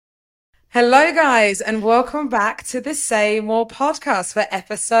Hello, guys, and welcome back to the Say More podcast for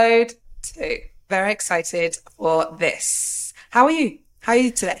episode 2. Very excited for this. How are you? How are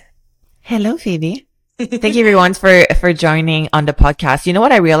you today? Hello, Phoebe. Thank you everyone for joining on the podcast. You know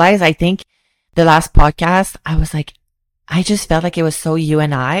what I realized? I think the last podcast, I just felt like it was so you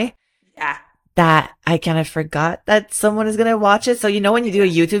and I Yeah. that I kind of forgot that someone is going to watch it. So, you know, when you do a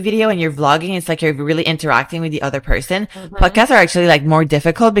YouTube video and you're vlogging, it's like you're really interacting with the other person. Podcasts are actually like more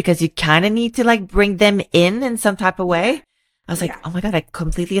difficult because you kind of need to like bring them in some type of way. I was like, oh my God, I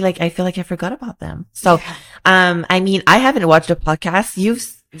completely I feel like I forgot about them. So, I mean, I haven't watched a podcast.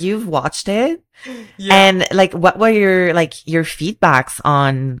 You've watched it. Yeah. And like, what were your feedbacks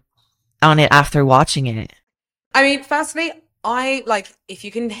on it after watching it? I mean, firstly, if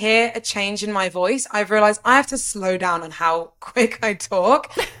you can hear a change in my voice, I've realized I have to slow down on how quick I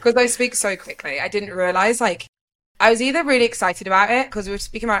talk because I speak so quickly. I didn't realize, I was either really excited about it because we were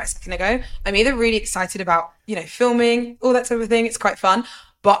speaking about it a second ago. I'm either really excited about, filming, all that sort of thing. It's quite fun.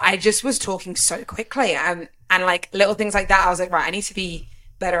 But I just was talking so quickly and like little things like that. I was like, right, I need to be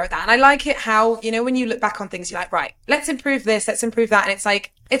better at that. And I like it how, when you look back on things, you're like, right, let's improve this, let's improve that. And it's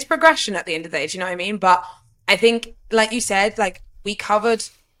like, it's progression at the end of the day. Do you know what I mean? But I think, like you said, we covered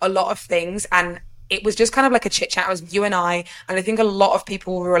a lot of things and it was just kind of like a chit chat. It was you and I think a lot of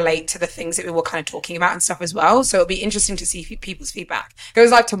people will relate to the things that we were kind of talking about and stuff as well. So it'll be interesting to see people's feedback. It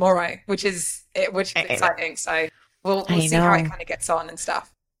goes live tomorrow, which is exciting. So we'll see how it kind of gets on and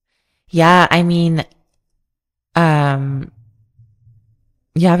stuff. Yeah, I mean, yeah,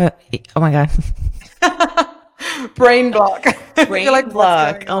 but oh my God. Brain block. Brain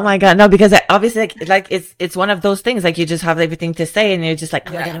block. Oh my God. No, because obviously it's one of those things, like you just have everything to say and you're just like,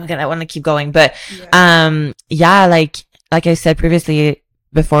 oh my God, I want to keep going. But, like I said previously,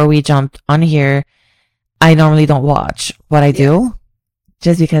 before we jumped on here, I normally don't watch what I do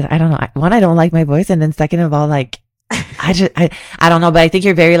just because I don't know. One, I don't like my voice. And then second of all, I don't know, but I think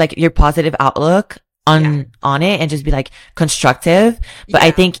you're very your positive outlook on it and just be constructive. But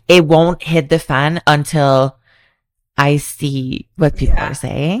I think it won't hit the fan until I see what people are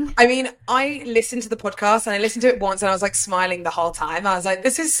saying. I mean, I listened to the podcast and I listened to it once and I was smiling the whole time. I was like,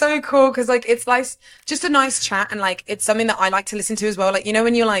 this is so cool because it's nice, just a nice chat and it's something that I like to listen to as well.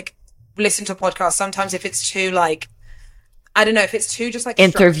 When you listen to a podcast, sometimes if it's too I don't know, if it's too just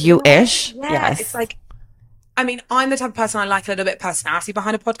interview-ish. Yes. It's I mean, I'm the type of person I like a little bit of personality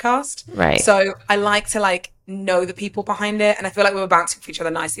behind a podcast. Right. So I like to know the people behind it and I feel like we were bouncing off each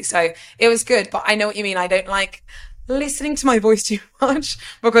other nicely. So it was good, but I know what you mean. I don't like listening to my voice too much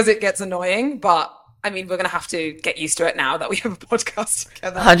because it gets annoying, but I mean, we're going to have to get used to it now that we have a podcast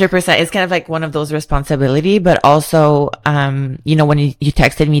together. 100%. It's kind of one of those responsibility, but also, when you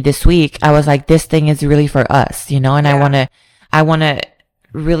texted me this week, I was like, this thing is really for us, and I want to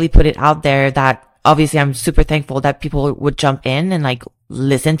really put it out there that obviously I'm super thankful that people would jump in and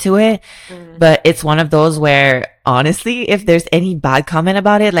listen to it. But it's one of those where honestly, if there's any bad comment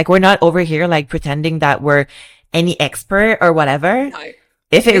about it, we're not over here pretending that we're any expert or whatever. No.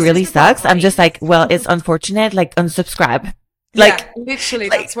 If it really sucks, I'm just well, it's unfortunate, unsubscribe. Literally,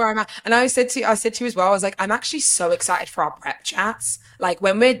 that's where I'm at. And I said to you as well, I was like, I'm actually so excited for our prep chats.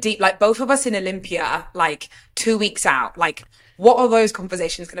 When we're deep, both of us in Olympia, 2 weeks out, what are those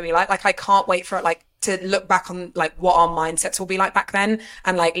conversations going to be like? I can't wait for it, to look back on, what our mindsets will be like back then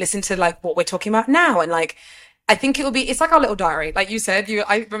and, listen to, what we're talking about now. And, I think it's like our little diary. Like you said,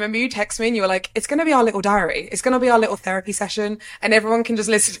 I remember you text me and you were like, it's going to be our little diary. It's going to be our little therapy session and everyone can just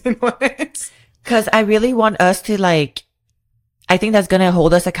listen in on it. Cause I really want us to I think that's going to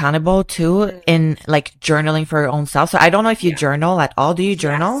hold us accountable too in journaling for our own self. So I don't know if you journal at all. Do you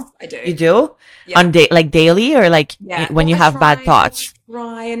journal? Yes, I do. You do? Yeah. On daily or when you have bad thoughts?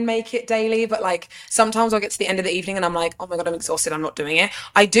 Try and make it daily, but sometimes I'll get to the end of the evening and I'm like, oh my God, I'm exhausted. I'm not doing it.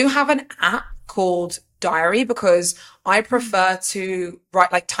 I do have an app called Diary because I prefer to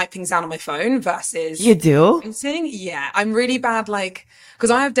write type things down on my phone versus you do. Yeah, I'm really bad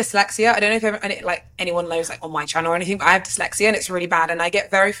because I have dyslexia. I don't know if anyone knows on my channel or anything, but I have dyslexia and it's really bad and I get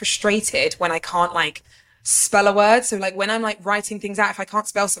very frustrated when I can't spell a word. So when I'm writing things out, if I can't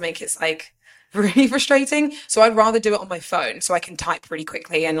spell something, it's really frustrating. So I'd rather do it on my phone so I can type really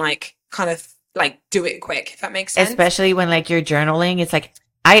quickly and kind of do it quick, if that makes sense. Especially when you're journaling, it's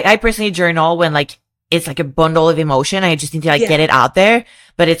I personally journal when it's a bundle of emotion. I just need to get it out there.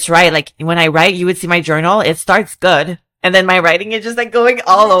 But it's right. When I write, you would see my journal. It starts good. And then my writing is just going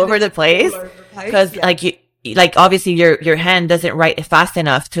all over the place. Cause obviously your hand doesn't write fast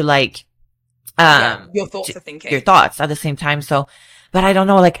enough to your thoughts are thinking. Your thoughts at the same time. So, but I don't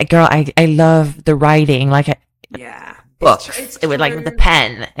know, girl, I love the writing. Yeah. books. It's It would like with the true.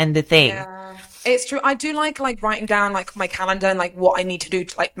 pen and the thing. Yeah, it's true. I do like writing down like my calendar and like what I need to do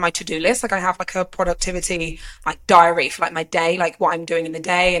to like my to-do list. Like I have like a productivity like diary for like my day, like what I'm doing in the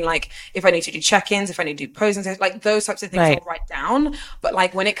day and like if I need to do check-ins, if I need to do posts and stuff, like those types of things Right. I'll write down. But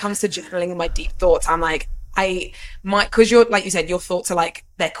like when it comes to journaling and my deep thoughts, I'm like I might because you're like you said, your thoughts are like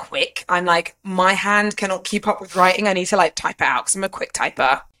they're quick. I'm like my hand cannot keep up with writing. I need to like type it out because I'm a quick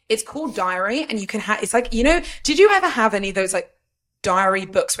typer. It's called diary, and you can have. It's like did you ever have any of those like diary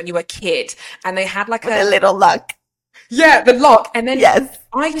books when you were a kid and they had like With a little luck. yeah, the lock. And then Yes.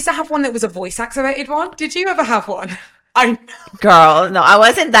 I used to have one that was a voice activated one. Did you ever have one? I Girl, no, I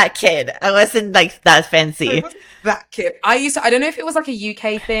wasn't that kid. I wasn't like that fancy. was that kid. I don't know if it was like a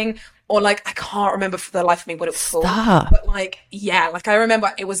UK thing or like, I can't remember for the life of me what it was called. Stop. But like, yeah, like I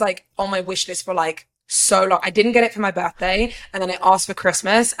remember it was like on my wish list for like so long. I didn't get it for my birthday and then I asked for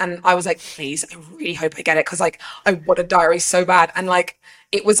Christmas and I was like, please, I really hope I get it because like I want a diary so bad. And like,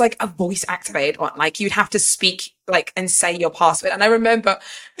 it was like a voice activated one. Like you'd have to speak like and say your password. And I remember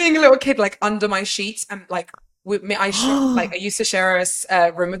being a little kid, like under my sheets and like with me, I used to share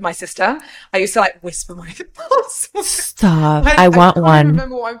a room with my sister. I used to like whisper my password. Stop. I want can't one.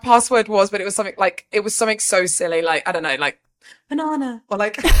 remember what my password was, but it was something so silly. Like, I don't know, like banana or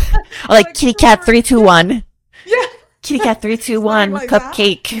like, Or like Kitty Cat 321. yeah. Kitty Cat 321 Something like that.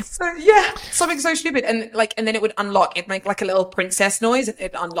 cupcake. So yeah, something so stupid, and then it would unlock. It'd make like a little princess noise, and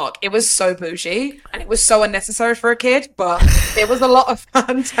it'd unlock. It was so bougie, and it was so unnecessary for a kid, but it was a lot of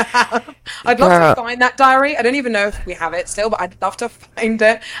fun to have. I'd love Girl. to find that diary. I don't even know if we have it still, but I'd love to find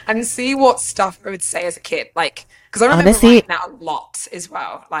it and see what stuff I would say as a kid. Like, because I remember Honestly- writing that a lot as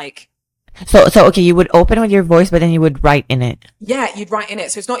well. Like, So okay, you would open with your voice, but then you would write in it. yeah, you'd write in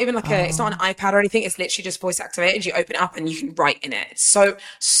it. So it's not even like it's not an iPad or anything. It's literally just voice activated. You open it up and you can write in it. It's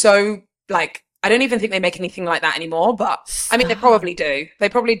so like, I don't even think they make anything like that anymore, but I mean, they probably do. They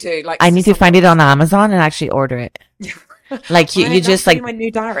probably do. Like, I need to find it on Amazon and actually order it. Like you Right, just that'll be like, my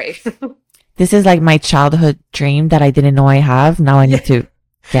new diary. this is like my childhood dream that I didn't know I have. Now I need to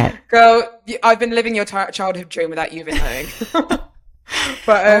get. Girl, I've been living your childhood dream without you even knowing.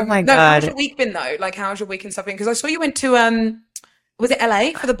 But Oh my no, how's God. your week been though? Like, how's your week and stuff been? Because I saw you went to was it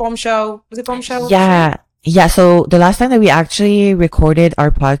LA for the Bombshell? Was it Bombshell? Yeah. Yeah. So the last time that we actually recorded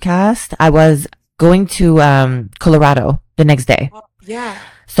our podcast, I was going to, Colorado the next day. Yeah.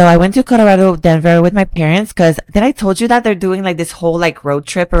 So I went to Colorado, Denver with my parents because then I told you that they're doing like this whole like road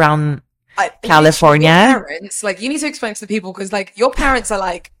trip around California. Your parents, like, you need to explain to the people because like your parents are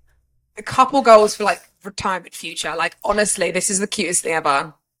like a couple goals for like retirement future. Like, honestly, this is the cutest thing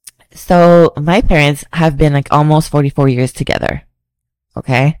ever. So my parents have been like almost 44 years together.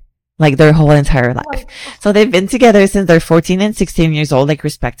 Okay. Like their whole entire life. So they've been together since they're 14 and 16 years old, like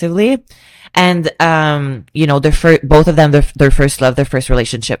respectively. And, both of them, their first love, their first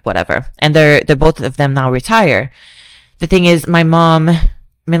relationship, whatever. And they're both of them now retire. The thing is, my mom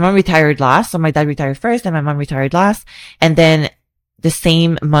retired last. So my dad retired first and my mom retired last. And then the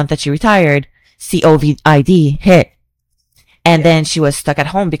same month that she retired, COVID hit. And then she was stuck at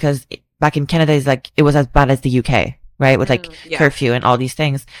home because back in Canada is like, it was as bad as the UK, right? With like yeah. curfew and all these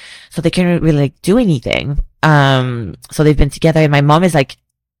things. So they couldn't really like do anything. So they've been together and my mom is like,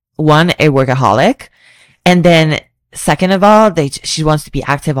 one, a workaholic. And then second of all, she wants to be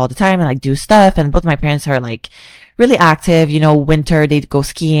active all the time and like do stuff. And both my parents are like really active, winter, they go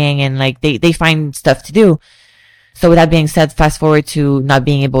skiing and like they find stuff to do. So with that being said, fast forward to not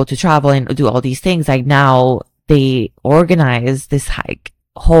being able to travel and do all these things. Like now they organize this like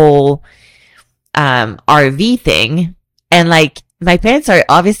whole, RV thing. And like my parents are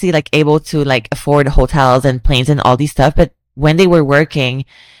obviously like able to like afford hotels and planes and all these stuff. But when they were working,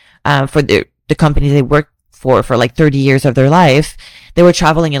 for the companies they worked for like 30 years of their life, they were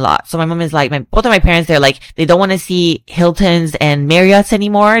traveling a lot. So my mom is like, both of my parents, they're like, they don't want to see Hiltons and Marriotts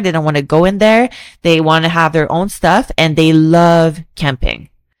anymore. They don't want to go in there. They want to have their own stuff and they love camping.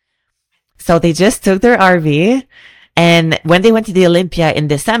 So they just took their RV and when they went to the Olympia in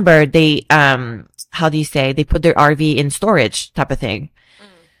December, they, they put their RV in storage type of thing.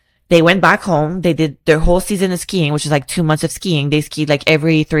 They went back home. They did their whole season of skiing, which is like 2 months of skiing. They skied like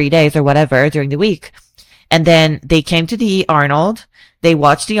every 3 days or whatever during the week. And then they came to the Arnold. They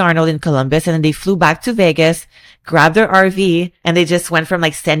watched the Arnold in Columbus and then they flew back to Vegas, grabbed their RV and they just went from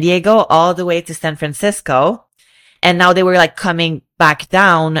like San Diego all the way to San Francisco. And now they were like coming back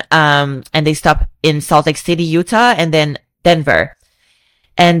down, and they stopped in Salt Lake City, Utah and then Denver.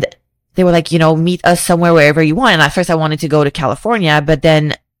 And they were like, meet us somewhere wherever you want. And at first I wanted to go to California, but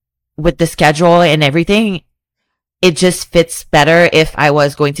then with the schedule and everything, it just fits better if I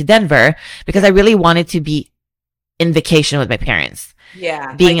was going to Denver because I really wanted to be in vacation with my parents.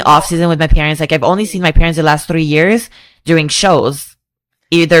 Yeah. Being like, off season with my parents. Like I've only seen my parents the last 3 years during shows,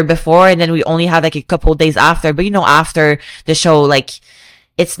 either before and then we only have like a couple days after. But after the show, like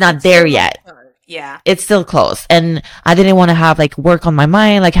it's not there yet. Yeah. It's still close. And I didn't want to have like work on my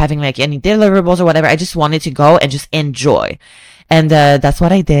mind, like having like any deliverables or whatever. I just wanted to go and just enjoy. And, that's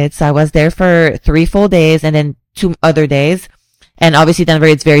what I did. So I was there for 3 full days and then 2 other days. And obviously Denver,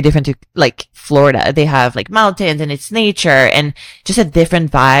 it's very different to like Florida. They have like mountains and it's nature and just a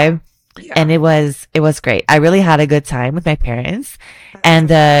different vibe. Yeah. And it was great. I really had a good time with my parents. And,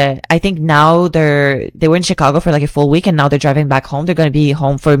 I think now they were in Chicago for like a full week and now they're driving back home. They're going to be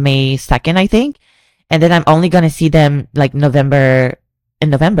home for May 2nd, I think. And then I'm only going to see them like in November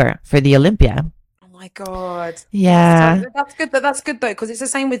for the Olympia. My God. Yeah. So that's good. That's good though, because it's the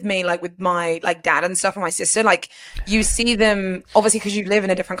same with me, like with my like dad and stuff and my sister. Like you see them obviously because you live in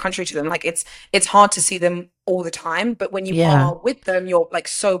a different country to them. Like it's hard to see them all the time, but when you are with them, you're like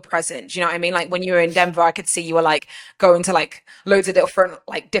so present. Do you know what I mean? Like when you were in Denver, I could see you were like going to like loads of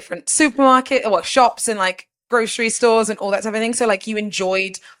different supermarket or shops and like grocery stores and all that type of thing. So like you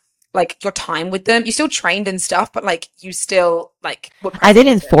enjoyed like your time with them. You still trained and stuff, but like you still like were present. I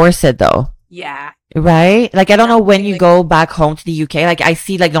didn't force it though. Yeah. Right? Like, I don't know when you go back home to the UK. Like, I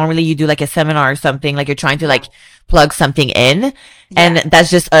see, like, normally you do, like, a seminar or something. Like, you're trying to, like, plug something in. Yeah. And that's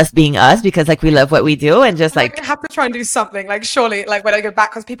just us being us because, like, we love what we do and just, like... I have to try and do something. Like, surely, like, when I go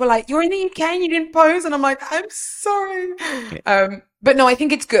back, because people are like, you're in the UK and you didn't pose. And I'm like, I'm sorry. But no, I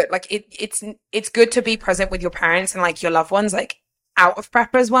think it's good. Like, it's good to be present with your parents and, like, your loved ones, like, out of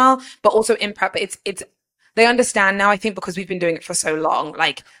prep as well. But also in prep, it's they understand now, I think, because we've been doing it for so long.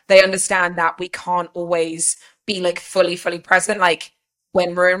 Like, they understand that we can't always be, like, fully present, like,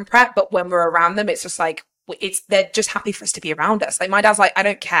 when we're in prep. But when we're around them, it's just, like, they're just happy for us to be around us. Like, my dad's like, I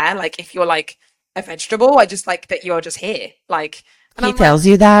don't care, like, if you're, like, a vegetable. I just like that you're just here. Like, and he tells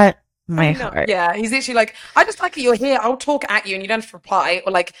you that? My heart. Yeah, he's literally like, I just like that you're here. I'll talk at you and you don't have to reply.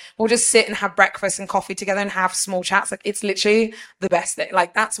 Or like, we'll just sit and have breakfast and coffee together and have small chats. Like, it's literally the best thing.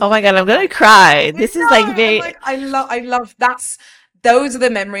 Like, that's oh my God, I'm gonna cry. This is like very... Like, I love, those are the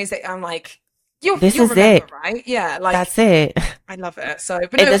memories that I'm like, this is it. Right? Yeah. Like, that's it. I love it. So,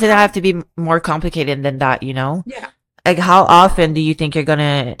 but it doesn't have to be more complicated than that, you know? Yeah. Like, how often do you think you're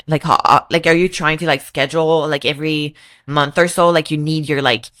gonna, like, are you trying to, like, schedule, like, every month or so? Like, you need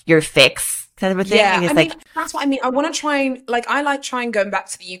your fix kind of a thing? Yeah, I mean, that's what I mean. I want to try and, like, I like trying going back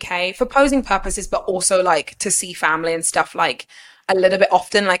to the UK for posing purposes, but also, like, to see family and stuff, like, a little bit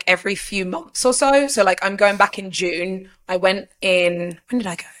often, like, every few months or so. So, like, I'm going back in June. I went in, when did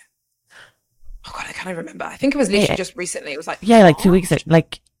I go? Oh, God, I can't even remember. I think it was literally just recently. It was, like, like 2 weeks,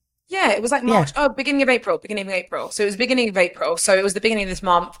 like... Yeah, it was like March. Yeah. Oh, beginning of April. So it was beginning of April. So it was the beginning of this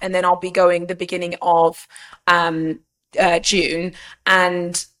month. And then I'll be going the beginning of June.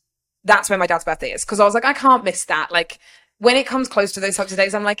 And that's when my dad's birthday is. Because I was like, I can't miss that. Like, when it comes close to those types of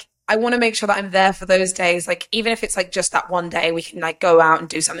days, I'm like, I want to make sure that I'm there for those days. Like, even if it's like just that one day, we can like go out and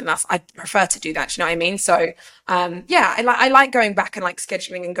do something else. I prefer to do that. Do you know what I mean? So, yeah, I like going back and like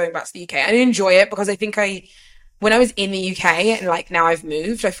scheduling and going back to the UK. I enjoy it because I think when I was in the UK and like now I've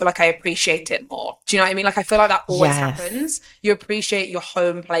moved, I feel like I appreciate it more. Do you know what I mean? Like I feel like that always happens. You appreciate your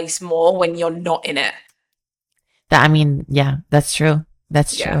home place more when you're not in it. I mean, yeah, that's true.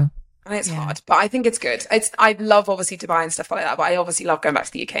 That's true. And it's hard, but I think it's good. I love obviously Dubai and stuff like that, but I obviously love going back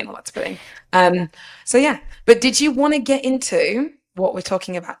to the UK and all that sort of thing. So yeah, but did you want to get into what we're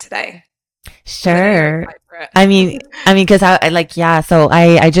talking about today? Sure. I mean, cause so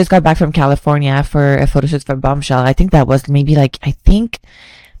I just got back from California for a photo shoot for Bombshell. I think that was maybe like, I think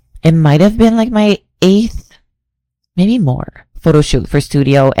it might have been like my 8th, maybe more photo shoot for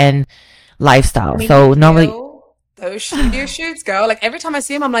studio and lifestyle. So normally those studio shoots, girl, like every time I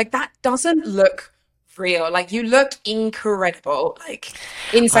see them, I'm like, that doesn't look real. Like you looked incredible, like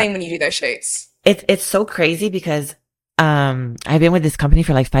insane when you do those shoots. It's so crazy because I've been with this company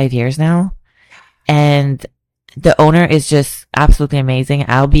for like 5 years now and the owner is just absolutely amazing.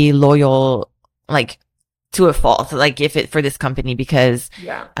 I'll be loyal, like to a fault, like for this company because,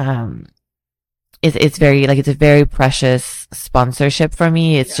 it's very, like, it's a very precious sponsorship for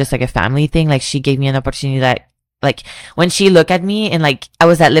me. It's just like a family thing. Like she gave me an opportunity that, like when she looked at me and like I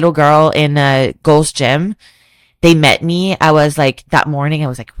was that little girl in Gold's Gym. They met me. I was like, that morning, I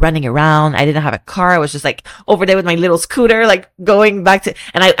was like running around. I didn't have a car. I was just like over there with my little scooter, like going back to,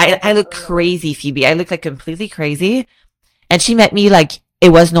 and I look crazy, Phoebe. I look like completely crazy. And she met me like, it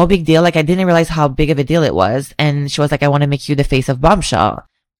was no big deal. Like I didn't realize how big of a deal it was. And she was like, I want to make you the face of Bombshell.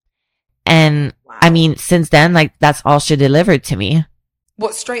 And I mean, since then, like that's all she delivered to me.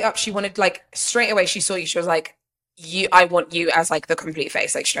 What straight up, she wanted, like straight away, she saw you. She was like, I want you as like the complete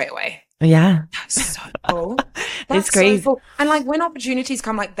face, like straight away. Yeah. That's so cool. It's crazy. So cool. And like when opportunities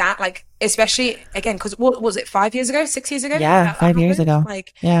come like that, like especially again, because what was it, 5 years ago, 6 years ago? Yeah, 5 years ago.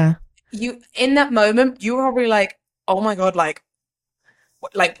 Like, yeah. You in that moment, you were probably like, oh my God, like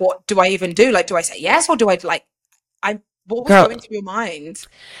what do I even do? Like, do I say yes or do I like, what was going through your mind?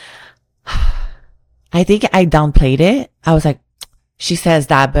 I think I downplayed it. I was like, she says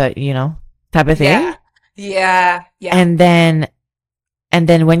that, but type of thing. Yeah. And then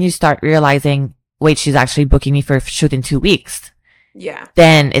when you start realizing, wait, she's actually booking me for a shoot in 2 weeks. Yeah.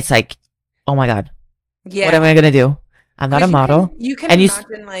 Then it's like, oh my God. Yeah. What am I going to do? I'm not a model. You can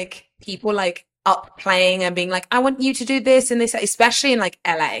imagine like people like up playing and being like, I want you to do this and this, especially in like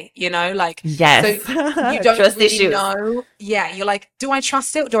LA, like, yes. So you don't trust really issues. know. Yeah. You're like, do I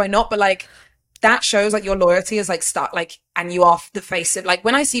trust it or do I not? But like, that shows like your loyalty is like start like, and you are the face of like,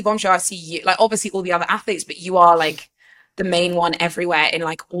 when I see Bombshell, I see you, like obviously all the other athletes, but you are like the main one everywhere in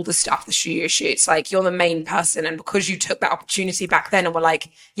like all the stuff, the studio shoots, like you're the main person. And because you took that opportunity back then and were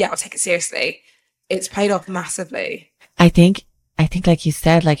like, yeah, I'll take it seriously, it's paid off massively. I think like you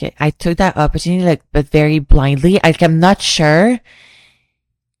said, like I took that opportunity, like, but very blindly. Like I'm not sure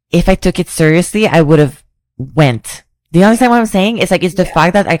if I took it seriously, I would have went. Do you understand what I'm saying? It's like, it's the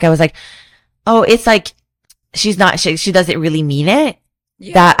fact that like, I was like, oh, it's like, she doesn't really mean it.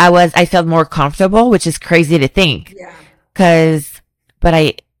 Yeah. That I felt more comfortable, which is crazy to think. Yeah. Cause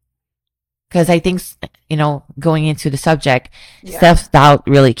I think, going into the subject, self-doubt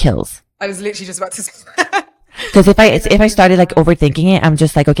really kills. I was literally just about to say Cause if I started like overthinking it, I'm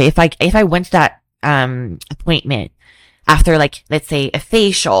just like, okay, if I went to that, appointment after like, let's say a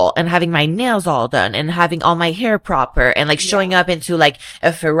facial and having my nails all done and having all my hair proper and like showing up into like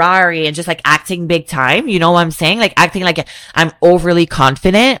a Ferrari and just like acting big time, you know what I'm saying? Like acting like I'm overly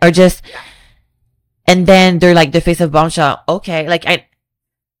confident or just, and then they're like the face of Bombshell. Okay. Like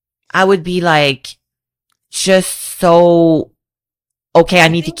I would be like, just so, okay, I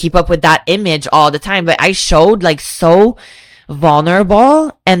need to keep up with that image all the time. But I showed like so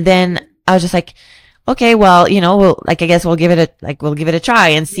vulnerable. And then I was just like, okay, well, I guess we'll give it a try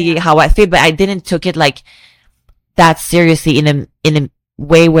and see how I feel. But I didn't took it like that seriously in a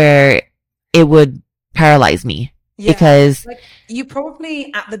way where it would paralyze me because like you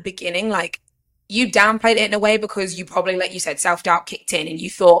probably at the beginning, like you downplayed it in a way because you probably, like you said, self-doubt kicked in and you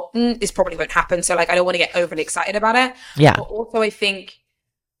thought, this probably won't happen. So like, I don't want to get overly excited about it. Yeah. But also I think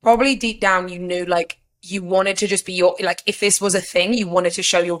probably deep down, you knew like you wanted to just be like, if this was a thing, you wanted to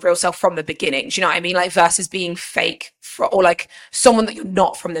show your real self from the beginning. Do you know what I mean? Like versus being fake or like someone that you're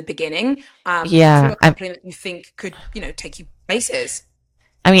not from the beginning. To a company that you think could, take you places.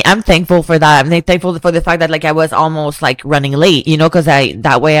 I mean, I'm thankful for that. I'm thankful for the fact that like I was almost like running late, cause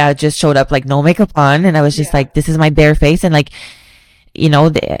that way I just showed up like no makeup on and I was just like, this is my bare face. And like,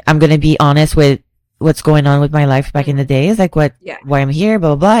 I'm going to be honest with what's going on with my life back in the days, like why I'm here,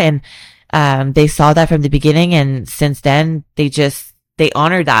 blah, blah, blah. And, they saw that from the beginning. And since then they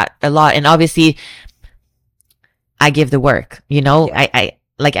honor that a lot. And obviously I give the work,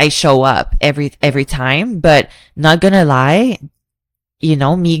 I show up every time, but not gonna lie,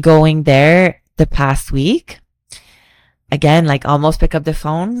 me going there the past week, again, like almost pick up the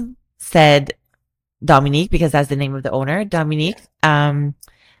phone, said Dominique, because that's the name of the owner, Dominique, I'm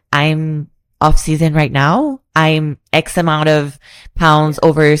off season right now. I'm X amount of pounds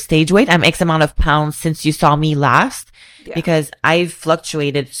over stage weight. I'm X amount of pounds since you saw me last because I've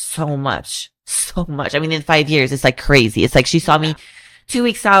fluctuated so much. I mean, in 5 years, it's like crazy. It's like she saw me 2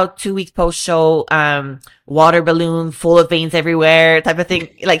 weeks out, 2 weeks post show, water balloon full of veins everywhere type of thing.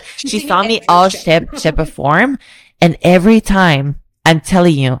 Like she saw me all shape of form. And every time I'm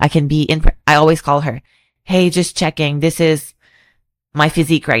telling you, I always call her, hey, just checking. This is my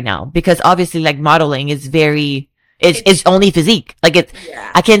physique right now. Because obviously like modeling is it's only physique. Like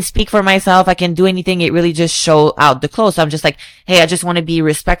I can speak for myself. I can do anything. It really just show out the clothes. So I'm just like, hey, I just want to be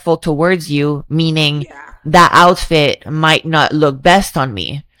respectful towards you, meaning that outfit might not look best on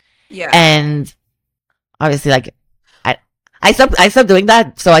me. Yeah. And obviously like, I stopped doing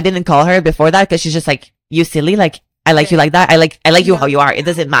that. So I didn't call her before that because she's just like, you silly. Like, I like you like that. I like you how you are. It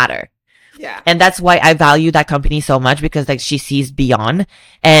doesn't matter. Yeah. And that's why I value that company so much because like she sees beyond.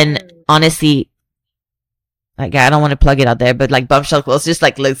 And honestly, like I don't want to plug it out there, but like Bombshell Clothes just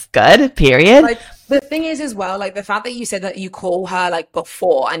like looks good, period. Like the thing is as well, like the fact that you said that you call her like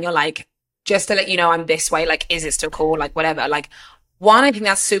before and you're like, just to let you know I'm this way, like, is it still cool? Like whatever. Like one, I think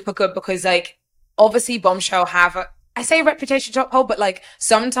that's super good because like obviously Bombshell have I say reputation top hole, but like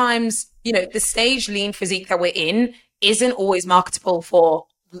sometimes, the stage lean physique that we're in isn't always marketable for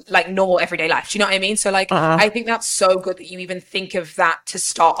like normal everyday life. Do you know what I mean? So like, I think that's so good that you even think of that to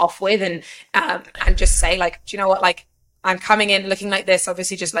start off with, and just say like, do you know what? Like, I'm coming in looking like this,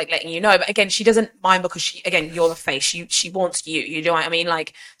 obviously just like letting you know. But again, she doesn't mind because you're the face. She wants you. You know what I mean?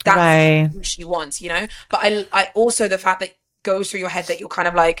 Like that's Right. who she wants, you know? But I also, the fact that goes through your head that you're kind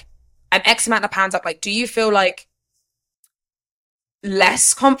of like, an X amount of pounds up, like, do you feel like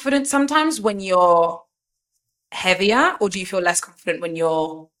less confident sometimes when you're heavier, or do you feel less confident when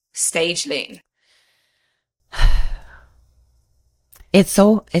you're stage lean? It's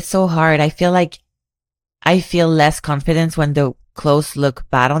so hard. I feel less confidence when the clothes look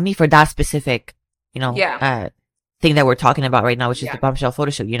bad on me for that specific, Yeah. thing that we're talking about right now, which is Yeah. the bombshell photo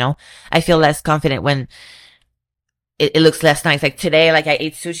shoot, I feel less confident when it looks less nice. Like today, like I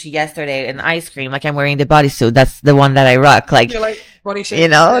ate sushi yesterday and ice cream, like I'm wearing the bodysuit. That's the one that I rock. Like, You're like body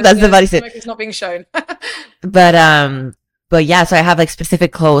shape. that's the bodysuit. Like it's not being shown. But yeah, so I have like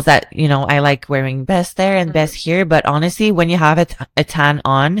specific clothes that, I like wearing best there and best here. But honestly, when you have a tan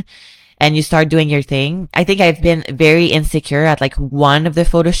on and you start doing your thing, I think I've been very insecure at like one of the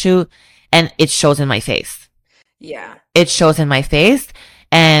photo shoot, and it shows in my face. Yeah. It shows in my face.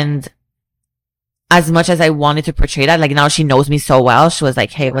 And as much as I wanted to portray that, like now she knows me so well. She was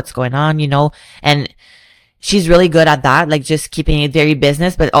like, hey, what's going on? And she's really good at that. Like just keeping it very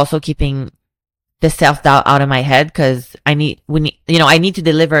business, but also keeping the self-doubt out of my head. Cause I need to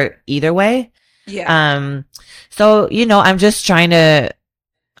deliver either way. Yeah. So, I'm just trying to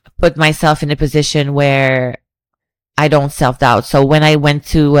put myself in a position where I don't self-doubt. So when I went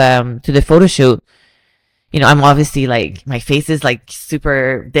to the photo shoot, I'm obviously like, my face is like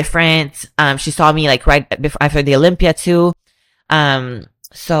super different. She saw me like right before, after the Olympia too.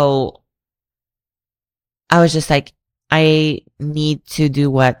 So I was just like, I need to do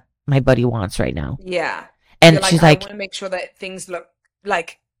what my buddy wants right now. Yeah. And You're she's I like, want to make sure that things look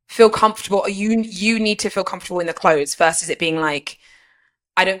like feel comfortable. Or you need to feel comfortable in the clothes versus it being like,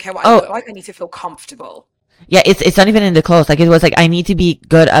 I don't care what I look like. I need to feel comfortable. yeah, it's not even in the clothes. Like it was like, I need to be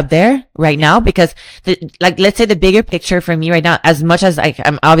good up there right now because let's say the bigger picture for me right now, as much as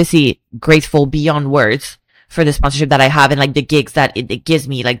I'm obviously grateful beyond words for the sponsorship that I have and like the gigs that it gives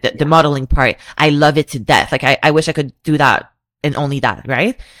me, like the modeling part, I love it to death. Like I wish I could do that and only that,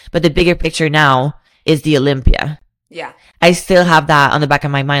 right? But the bigger picture now is the Olympia. Yeah. I still have that on the back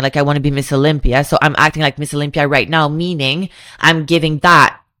of my mind. Like I want to be Miss Olympia. So I'm acting like Miss Olympia right now, meaning I'm giving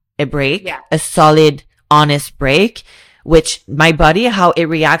that a break, a solid, honest break, which my body, how it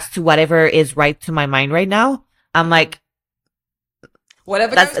reacts to whatever is right to my mind right now. I'm like,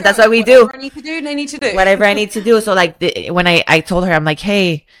 whatever. That's what we do. Whatever I need to do, they need to do. Whatever I need to do. So like when I told her, I'm like,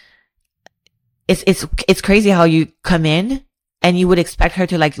 hey, it's crazy how you come in and you would expect her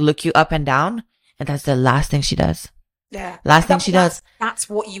to like look you up and down. And that's the last thing she does. Yeah. Last thing she does. That's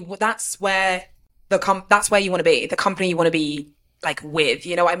where you want to be. The company you want to be like with,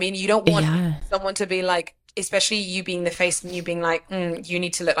 you know what I mean? You don't want someone to be like, especially you being the face and you being like, you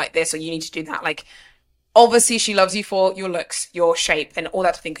need to look like this or you need to do that. Like, obviously she loves you for your looks, your shape and all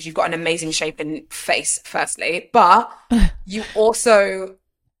that thing because you've got an amazing shape and face, firstly. But you also,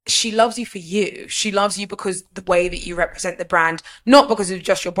 she loves you for you. She loves you because the way that you represent the brand, not because of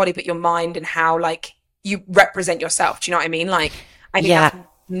just your body, but your mind and how like you represent yourself. Do you know what I mean? Like, I think that's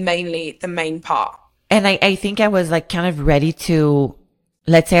mainly the main part. And I think I was like kind of ready to,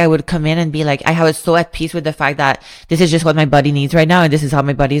 let's say I would come in and be like, I was so at peace with the fact that this is just what my body needs right now. And this is how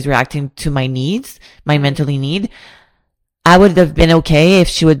my body is reacting to my needs, my mentally need. I would have been okay if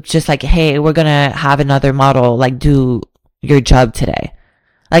she would just like, hey, we're going to have another model, like do your job today.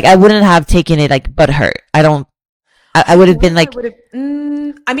 Like I wouldn't have taken it like butt hurt. I would have been like,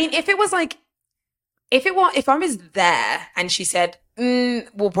 I mean, if I was there and she said,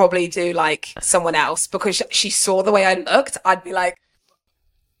 we'll probably do like someone else because she saw the way I looked, I'd be like,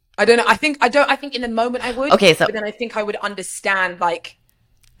 I don't know. I think in the moment I would. Okay, so but then I think I would understand like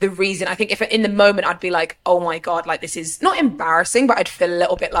the reason. I think if in the moment I'd be like, oh my God, like this is not embarrassing, but I'd feel a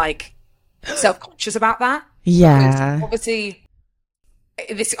little bit like self-conscious about that. Yeah. Because obviously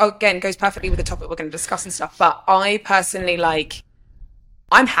this again goes perfectly with the topic we're going to discuss and stuff. But I personally like,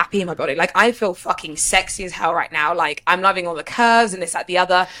 I'm happy in my body. Like I feel fucking sexy as hell right now. Like I'm loving all the curves and this, that, the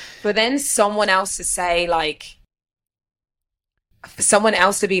other. But then someone else to say like, for someone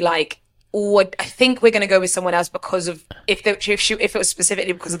else to be like, oh, I think we're going to go with someone else because of, if it was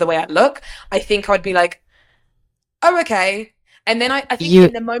specifically because of the way I look, I think I'd be like, oh, okay. And then I think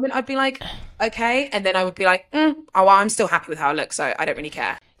in the moment I'd be like, okay. And then I would be like, oh, well, I'm still happy with how I look. So I don't really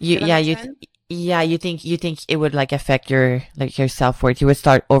care. Yeah, you think it would like affect your like your self-worth? You would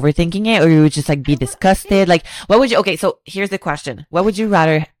start overthinking it, or you would just like be disgusted? Like, what would you? Okay, so here's the question: what would you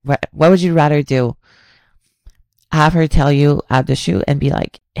rather do? Have her tell you at the shoot and be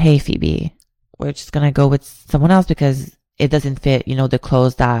like, "Hey, Phoebe, we're just gonna go with someone else because it doesn't fit, you know, the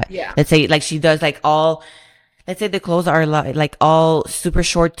clothes that Yeah. let's say like she does like all." Let's say the clothes are like all super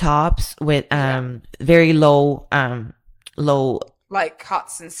short tops with very low Like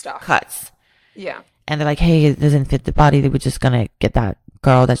cuts and stuff. cuts. Yeah. And they're like, hey, it doesn't fit the body. They were just gonna get that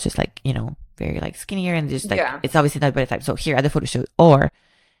girl that's just like, you know, very like skinnier and just like, it's obviously not better type. So here at the photo shoot, or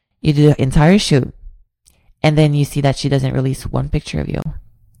you do the entire shoot and then you see that she doesn't release one picture of you.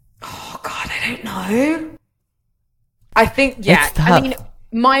 Oh God, I don't know. I think, yeah. It's tough. I mean,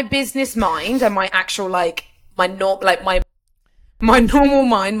 my business mind and my actual like, my normal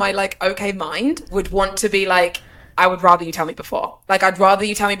mind, my like, okay mind would want to be like, I would rather you tell me before. Like, I'd rather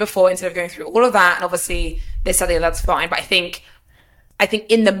you tell me before instead of going through all of that. And obviously this, that, the other, that's fine. But I think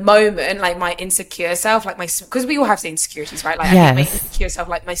in the moment, like my insecure self, like because we all have the insecurities, right? Like, yes. I think my insecure self,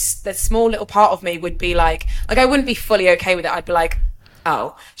 like the small little part of me would be like I wouldn't be fully okay with it. I'd be like,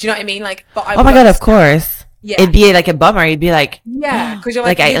 oh, do you know what I mean? Like, but I oh my God, of course. Yeah. It'd be like a bummer. You'd be like, yeah, because you're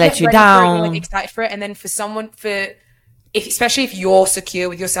like I let you down. You're like excited for it. And then for someone, especially if you're secure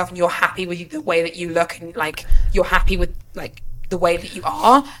with yourself and you're happy with the way that you look and like you're happy with like the way that you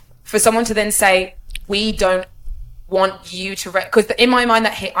are, for someone to then say, we don't want you to because in my mind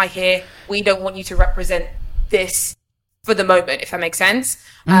I hear we don't want you to represent this for the moment, if that makes sense.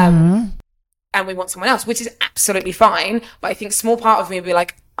 And we want someone else, which is absolutely fine. But I think small part of me would be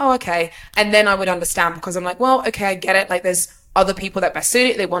like, oh, okay. And then I would understand because I'm like, well, okay, I get it. Like there's other people that best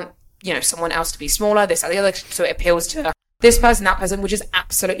suit it. They want, you know, someone else to be smaller, this or the other. So it appeals to this person, that person, which is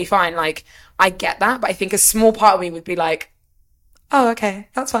absolutely fine. Like I get that. But I think a small part of me would be like, oh, okay,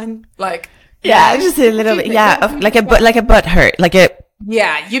 that's fine. Like, yeah, just a little bit. Yeah. Like a butt hurt. Like a,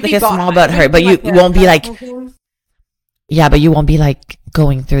 yeah, you'd like be a small butt hurt, but you won't be like, yeah, but you won't be like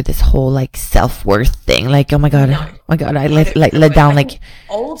going through this whole like self-worth thing. Like, oh my God, I let down like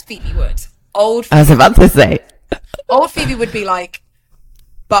old Phoebe would. I was about to say. Old Phoebe would be like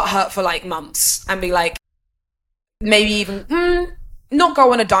butt hurt for like months and be like, maybe even not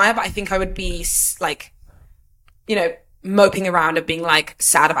go on a diet, but I think I would be like, you know, moping around and being like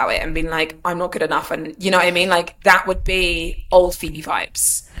sad about it and being like, I'm not good enough. And you know what I mean? Like that would be old Phoebe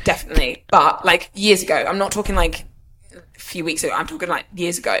vibes, definitely. But like years ago, I'm not talking like a few weeks ago, I'm talking like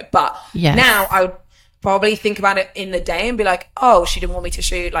years ago. But now I would probably think about it in the day and be like, oh, she didn't want me to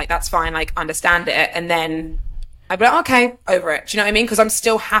shoot. Like, that's fine. Like, understand it. And then I'd be like, okay, over it. Do you know what I mean? Because I'm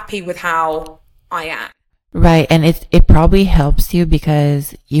still happy with how I am. Right. And it probably helps you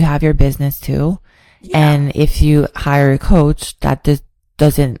because you have your business too. Yeah. And if you hire a coach that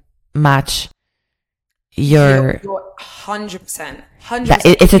doesn't match you're 100%.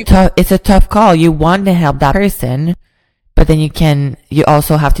 It's a tough call. You want to help that person, but then you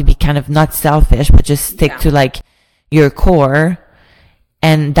also have to be kind of not selfish, but just stick to like your core.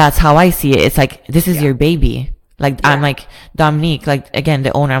 And that's how I see it. It's like, this is your baby. Like, I'm like, Dominique, like, again,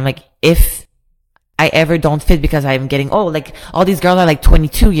 the owner, I'm like, if I ever don't fit because I'm getting old, like, all these girls are like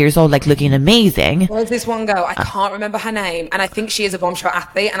 22 years old, like, looking amazing. There's this one girl, I can't remember her name, and I think she is a bombshell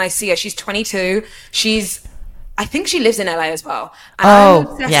athlete, and I see her, she's 22, I think she lives in LA as well. And I'm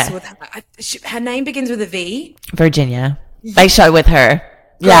obsessed with her. Her name begins with a V. Virginia. I shot with her. Girl.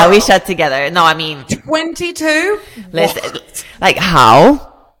 Yeah, we shot together. No, I mean 22. Listen, like how?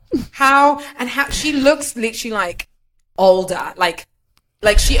 How she looks literally like older. Like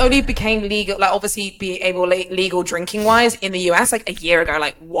she only became legal, like obviously be able legal drinking wise in the US like a year ago.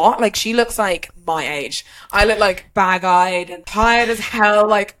 Like what? Like she looks like my age. I look like bag-eyed and tired as hell.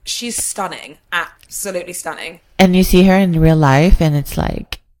 Like she's stunning. Absolutely stunning. And you see her in real life and it's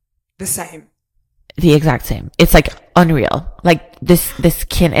like the same. The exact same. It's like unreal. Like this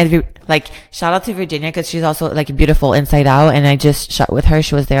skin, like shout out to Virginia because she's also like beautiful inside out. And I just shot with her.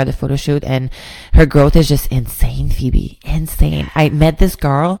 She was there at the photo shoot and her growth is just insane, Phoebe. Insane. I met this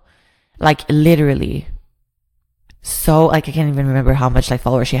girl, like literally so like I can't even remember how much like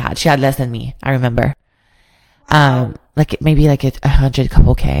followers she had. She had less than me. I remember. Like maybe like 100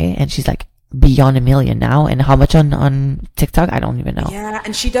 couple K and she's like beyond 1 million now. And how much on TikTok? I don't even know. Yeah.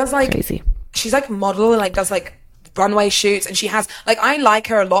 And she does like crazy. She's like model and like does like runway shoots and she has like I like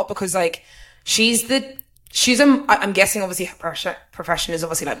her a lot because like I'm guessing obviously her profession is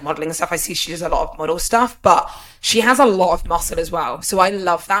obviously like modeling and stuff. I see she does a lot of model stuff, but she has a lot of muscle as well. So I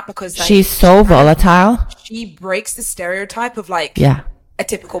love that because like, she's so volatile. She breaks the stereotype of like a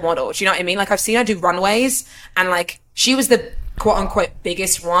typical model. Do you know what I mean? Like I've seen her do runways and like she was the quote unquote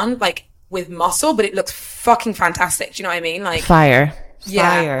biggest one like with muscle, but it looks fucking fantastic. Do you know what I mean? Like Fire.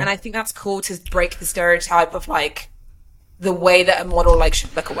 And I think that's cool to break the stereotype of like the way that a model like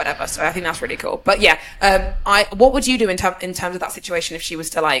should look or whatever. So I think that's really cool. But yeah, what would you do in terms of that situation if she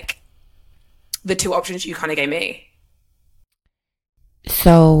was to like the two options you kind of gave me?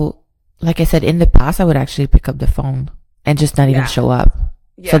 So, like I said, in the past, I would actually pick up the phone and just not even show up.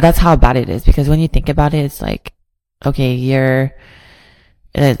 So that's how bad it is, because when you think about it, it's like, okay,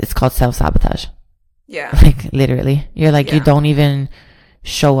 it's called self-sabotage. Yeah. Like literally, you're like, you don't even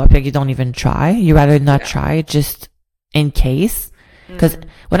show up, like you don't even try. You rather not try just in case. Because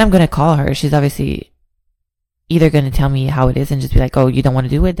when I'm going to call her, she's obviously either going to tell me how it is and just be like, oh, you don't want to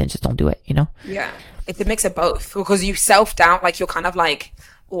do it, then just don't do it, you know? Yeah. It's a mix of both, because you self-doubt, like you're kind of like,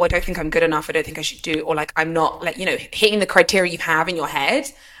 oh, I don't think I'm good enough, I don't think I should do, or like I'm not, like, you know, hitting the criteria you have in your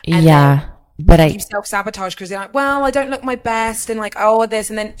head. And but you self-sabotage because you're like, well, I don't look my best, and like, oh, this,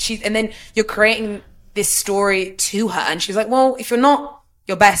 and then you're creating this story to her, and she's like, well, if you're not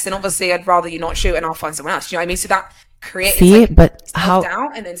your best, then obviously I'd rather you not shoot, and I'll find someone else. Do you know what I mean? So that creates but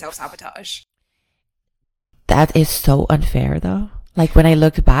self-doubt and then self-sabotage. That is so unfair though. Like when I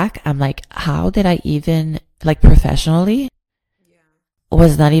look back, I'm like, how did I even, like professionally,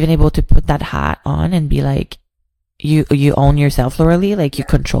 was not even able to put that hat on and be like, you own yourself, Lauralee, like you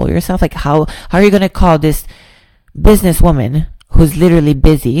control yourself. Like how are you going to call this businesswoman who's literally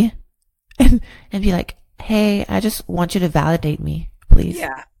busy and be like, hey, I just want you to validate me, please.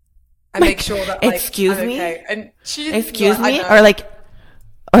 Yeah. And make sure that like, excuse me? okay. And excuse me? Or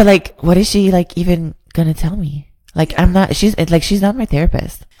like, what is she like even going to tell me? Like, she's not my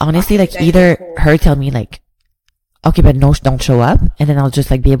therapist. Honestly, like either her tell me like, okay, but no, don't show up. And then I'll just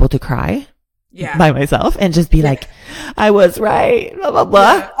like be able to cry by myself and just be like, I was right, blah, blah,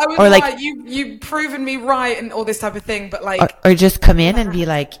 blah. Yeah, I was or right. like, you've proven me right and all this type of thing. But like, or just come in and be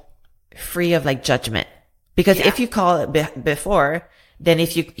like free of like judgment. Because if you call it before, then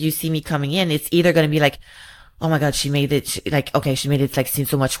if you see me coming in, it's either going to be like, oh my God, she made it like seem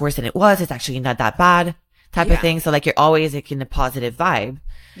so much worse than it was. It's actually not that bad type of thing. So like you're always like in a positive vibe.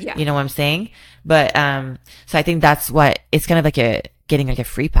 Yeah. You know what I'm saying? But, so I think that's what, it's kind of like getting like a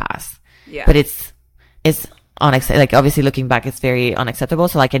free pass. Yeah. But it's like obviously looking back, it's very unacceptable.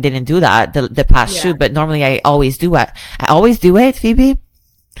 So like I didn't do that the past shoot, but normally I always do it. I always do it, Phoebe.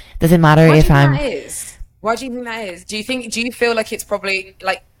 Doesn't matter if I'm. Why do you think that is? Do you feel like it's probably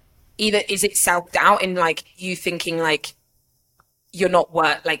like, either is it self-doubt in like you thinking like you're not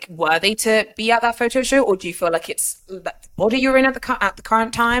worthy to be at that photo shoot, or do you feel like it's the body you're in at the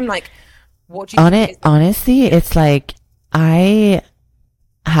current time? Like, what do you think? Honestly, it's like I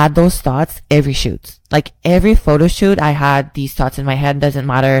had those thoughts every shoot. Like every photo shoot, I had these thoughts in my head. Doesn't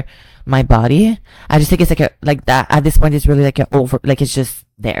matter my body. I just think it's like that at this point. It's really like it's just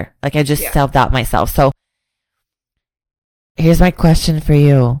there. Like I just self-doubt myself. So here's my question for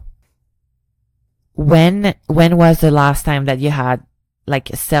you. When was the last time that you had like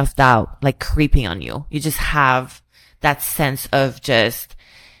self-doubt, like creeping on you? You just have that sense of just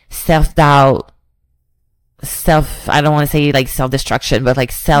self-doubt, I don't want to say like self-destruction, but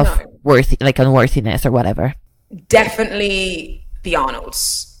like like unworthiness or whatever. Definitely the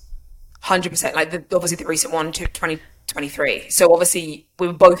Arnolds. 100%. Like obviously the recent one to 2023. So obviously we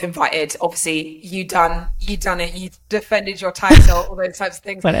were both invited. Obviously you done it. You defended your title, all those types of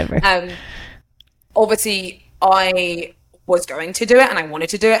things. Whatever. Obviously I was going to do it and I wanted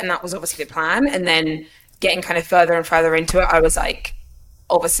to do it, and that was obviously the plan. And then getting kind of further and further into it, I was like,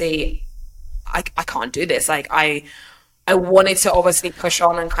 obviously I can't do this. Like I wanted to obviously push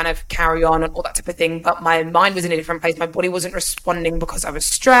on and kind of carry on and all that type of thing, but my mind was in a different place. My body wasn't responding because I was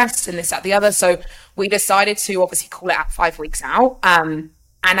stressed and this, that, the other. So we decided to obviously call it at 5 weeks out. And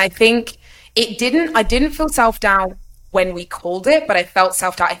I think I didn't feel self-doubt when we called it, but I felt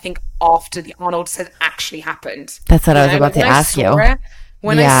self-doubt, I think, after the Arnold's had actually happened. That's what I was about to ask you.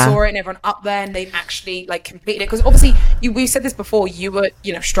 When I saw it and everyone up there and they actually like completed it, because obviously we said this before, you were,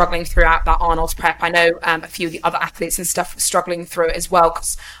 struggling throughout that Arnold's prep. I know a few of the other athletes and stuff were struggling through it as well,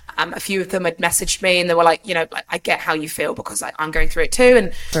 because a few of them had messaged me and they were like, like, I get how you feel because I'm going through it too.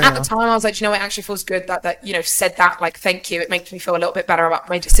 And at the time I was like, it actually feels good that said that, like, thank you. It makes me feel a little bit better about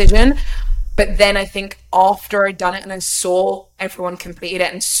my decision. But then I think after I'd done it and I saw everyone completed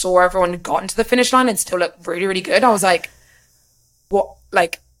it and saw everyone got into the finish line and still looked really, really good, I was like, what,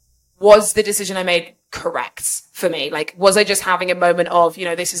 like, was the decision I made correct for me? Like, was I just having a moment of,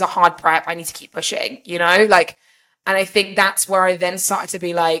 this is a hard prep, I need to keep pushing, like, and I think that's where I then started to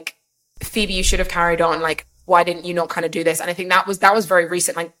be like, Phoebe, you should have carried on. Like, why didn't you not kind of do this? And I think that was very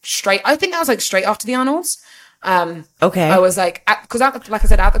recent, like straight after the Arnolds. Okay. I was like, because like I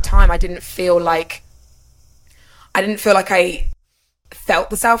said, at the time, I didn't feel like I felt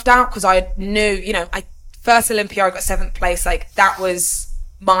the self-doubt, because I knew, you know, first Olympia, I got 7th place. Like, that was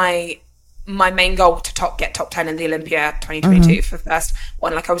my main goal, to get top 10 in the Olympia 2022 for the first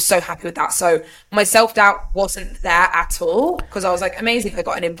one. Like, I was so happy with that. So my self-doubt wasn't there at all, because I was like, amazing, I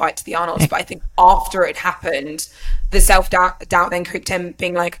got an invite to the Arnolds. But I think after it happened, the self-doubt then creeped in,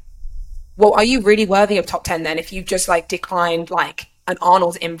 being like, well, are you really worthy of top 10 then, if you just like declined like an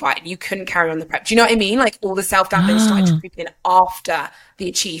Arnold's invite and you couldn't carry on the prep? Do you know what I mean? Like, all the self-doubt then started to creep in after the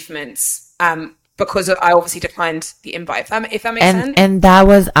achievements, because I obviously declined the invite, if that makes sense. And that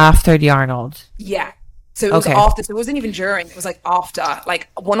was after the Arnold. Yeah. So it was after, so it wasn't even during, it was like after. Like,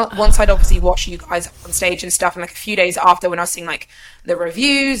 once I'd obviously watched you guys on stage and stuff, and like a few days after, when I was seeing like the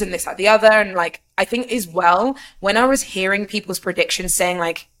reviews and this, that, the other, and like, I think as well, when I was hearing people's predictions saying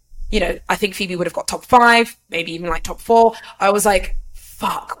like, you know, I think Phoebe would have got top 5, maybe even like top 4, I was like,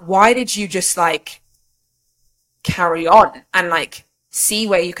 fuck, why did you just like carry on and like see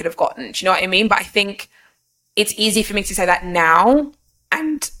where you could have gotten? Do you know what I mean? But I think it's easy for me to say that now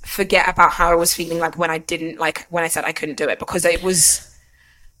and forget about how I was feeling like when I said I couldn't do it, because it was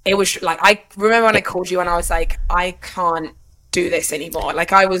like, I remember when I called you and I was like, I can't do this anymore.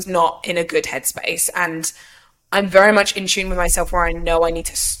 Like, I was not in a good headspace, and I'm very much in tune with myself where I know I need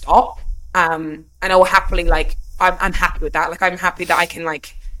to stop. And I will happily, like, I'm happy with that. Like, I'm happy that I can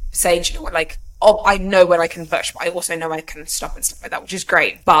like say, you know what, like, oh, I know when I can push, but I also know I can stop and stuff like that, which is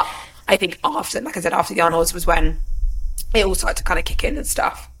great. But I think after, like I said, after the Arnolds was when it all started to kind of kick in and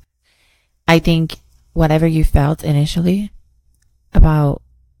stuff. I think whatever you felt initially about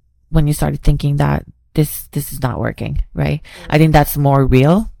when you started thinking that this is not working, right? I think that's more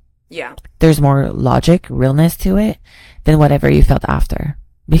real. Yeah. There's more logic, realness to it than whatever you felt after.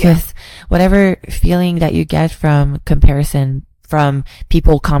 Because whatever feeling that you get from comparison, from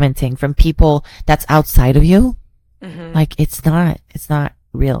people commenting, from people that's outside of you, like, it's not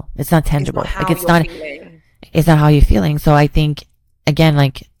real. It's not tangible. It's not how you're feeling. So I think, again,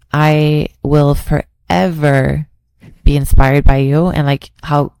 like, I will forever be inspired by you and like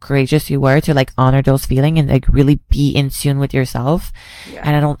how courageous you were to like honor those feelings and like really be in tune with yourself. Yeah.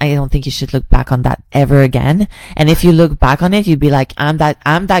 And I don't think you should look back on that ever again. And if you look back on it, you'd be like, I'm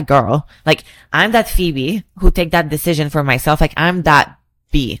that girl. Like, I'm that Phoebe who take that decision for myself. Like, I'm that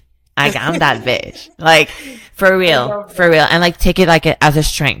B. Like, I'm that bitch. Like, for real. And like, take it like as a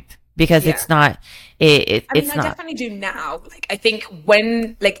strength, because it's not, I definitely do now. Like, I think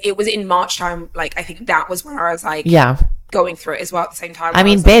when, like, it was in March time, like, I think that was when I was like, going through it as well at the same time. I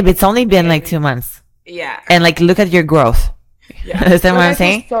mean, babe, it's only been like 2 months. Yeah. And like, look at your growth. Yeah. Is that what I'm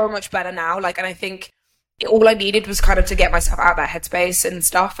saying? So much better now. Like, and I think all I needed was kind of to get myself out of that headspace and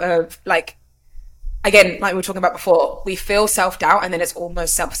stuff of like, again, like we were talking about before, we feel self-doubt and then it's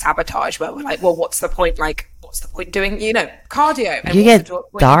almost self-sabotage where we're like, well, what's the point? Like, what's the point doing, you know, cardio? And you get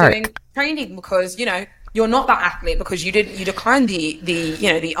dark. Doing training, because, you know, you're not that athlete because you declined the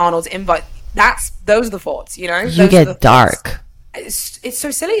you know, the Arnold's invite. Those are the thoughts, you know? You get dark. It's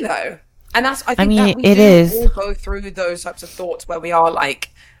so silly though. And I mean, that we it is. all go through those types of thoughts where we are like,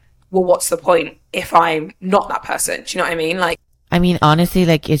 well, what's the point if I'm not that person? Do you know what I mean? Like, I mean, honestly,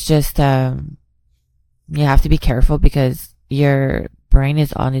 like, it's just, you have to be careful because your brain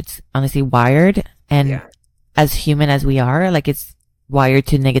is honestly wired, and as human as we are, like, it's wired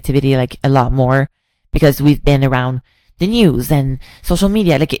to negativity like a lot more because we've been around the news and social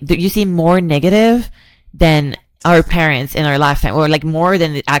media. Like, you see more negative than our parents in our lifetime, or like more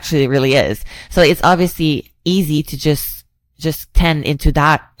than it actually really is. So it's obviously easy to just tend into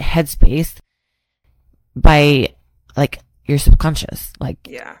that headspace by like your subconscious, like,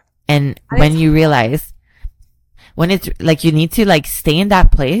 and when you realize, when it's like, you need to like stay in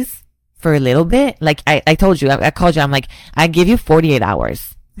that place for a little bit. Like I told you, I called you, I'm like, I give you 48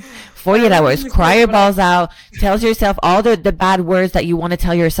 hours. 48 hours, cry your balls out, tells yourself all the bad words that you want to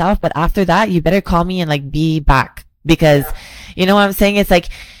tell yourself. But after that, you better call me and like be back, because you know what I'm saying? It's like,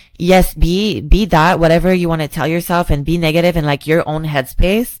 yes, be that, whatever you want to tell yourself, and be negative in like your own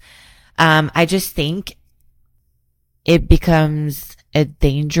headspace. I just think it becomes a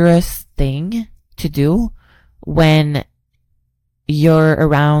dangerous thing to do when you're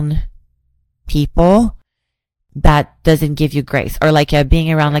around people that doesn't give you grace, or like being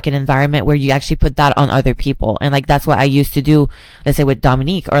around like an environment where you actually put that on other people. And like, that's what I used to do, let's say with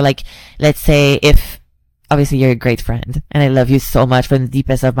Dominique, or like, let's say if, obviously you're a great friend and I love you so much from the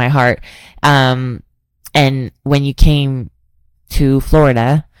deepest of my heart. And when you came to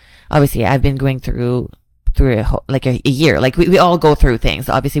Florida, obviously I've been going through through a year. Like we all go through things.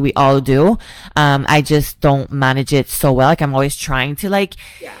 Obviously we all do. I just don't manage it so well. Like I'm always trying to like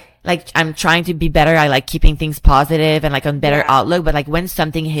I'm trying to be better. I like keeping things positive and like on better outlook. But like when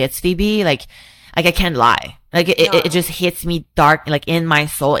something hits Phoebe, like I can't lie. Like it just hits me dark, like in my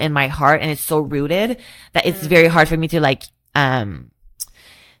soul, in my heart. And it's so rooted that it's very hard for me to like,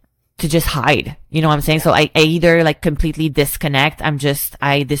 to just hide. You know what I'm saying? So I either like completely disconnect.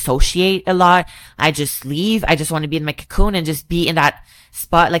 I dissociate a lot. I just leave. I just want to be in my cocoon and just be in that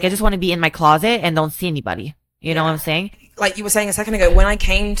spot. Like I just want to be in my closet and don't see anybody. You know what I'm saying? Like you were saying a second ago, when I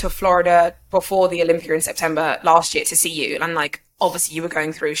came to Florida before the Olympia in September last year to see you, and like, obviously you were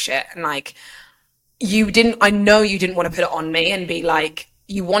going through shit and like, I know you didn't want to put it on me and be like,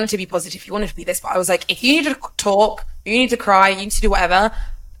 you wanted to be positive, you wanted to be this, but I was like, if you need to talk, you need to cry, you need to do whatever,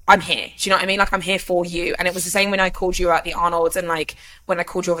 I'm here. Do you know what I mean? Like, I'm here for you. And it was the same when I called you at the Arnold's and like, when I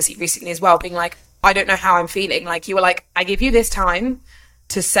called you obviously recently as well, being like, I don't know how I'm feeling. Like, you were like, I give you this time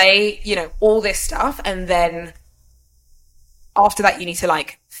to say, you know, all this stuff. And then after that, you need to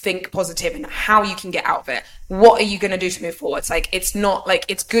like think positive and how you can get out of it. What are you going to do to move forward? It's like, it's not like,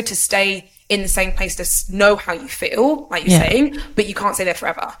 it's good to stay in the same place to know how you feel, like you're saying, but you can't stay there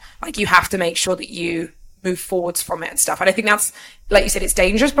forever. Like you have to make sure that you move forwards from it and stuff. And I think that's, like you said, it's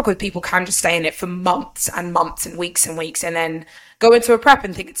dangerous because people can just stay in it for months and months and weeks and then go into a prep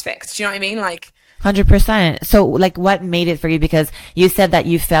and think it's fixed. Do you know what I mean? Like 100%. So like what made it for you? Because you said that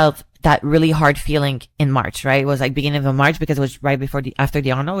you felt that really hard feeling in March, right? It was like beginning of March because it was right before after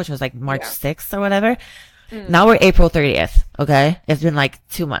the Arnold, which was like March 6th or whatever. Now we're April 30th. Okay. It's been like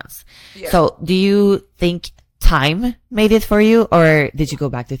 2 months. So do you think time made it for you, or did you go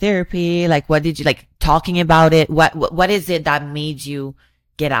back to therapy? Like what did you like talking about it? What is it that made you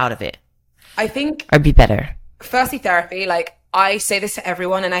get out of it? I think, or be better? Firstly, therapy. Like I say this to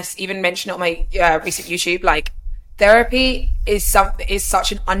everyone, and I even mentioned it on my recent YouTube, like therapy is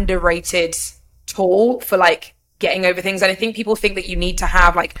such an underrated tool for like getting over things. And I think people think that you need to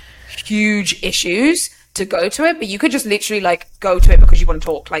have like huge issues to go to it, but you could just literally like go to it because you want to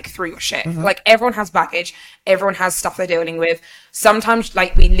talk like through your shit. Like everyone has baggage, everyone has stuff they're dealing with. Sometimes,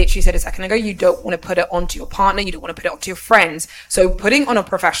 like we literally said a second ago, you don't want to put it onto your partner, you don't want to put it onto your friends. So putting on a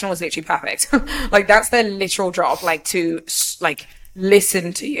professional is literally perfect. Like that's their literal job, like to like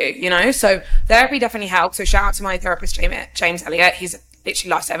listen to you, you know? So therapy definitely helps. So shout out to my therapist, James Elliott. He's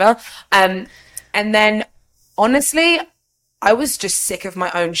literally lifesaver. And then honestly, I was just sick of my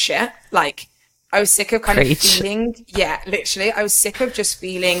own shit. Like I was sick of kind of feeling, literally, I was sick of just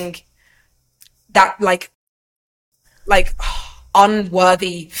feeling that like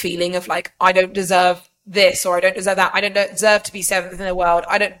unworthy feeling of like, I don't deserve this, or I don't deserve that. I don't deserve to be seventh in the world.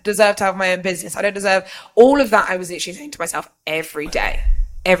 I don't deserve to have my own business. I don't deserve all of that. I was literally saying to myself every day.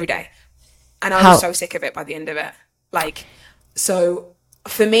 And I was so sick of it by the end of it. Like, so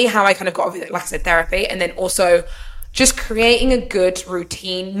for me, how I kind of got over it, like I said, therapy, and then also just creating a good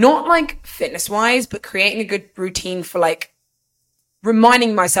routine, not like fitness wise, but creating a good routine for like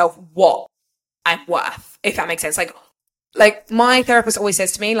reminding myself what I'm worth, if that makes sense. Like my therapist always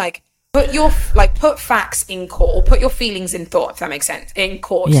says to me, like, put facts in court, or put your feelings in thought, if that makes sense, in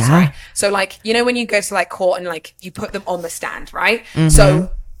court. Yeah. Sorry. So like, you know, when you go to like court and like you put them on the stand, right? So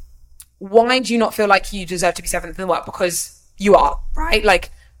why do you not feel like you deserve to be seventh in the world? Because you are, right?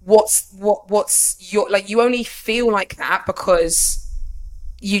 Like, what's your, like, you only feel like that because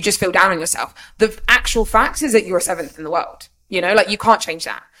you just feel down on yourself. The actual fact is that you're seventh in the world, you know, like you can't change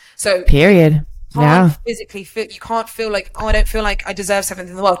that. So period. Physically feel, you can't feel like, oh, I don't feel like I deserve seventh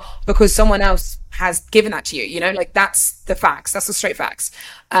in the world because someone else has given that to you, you know, like that's the facts, that's the straight facts.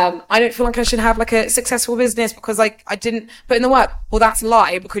 I don't feel like I should have like a successful business because like I didn't put in the work. Well, that's a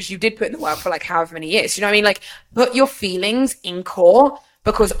lie, because you did put in the work for like however many years, you know what I mean? Like, put your feelings in court,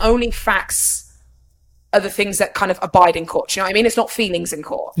 because only facts are the things that kind of abide in court. You know what I mean? It's not feelings in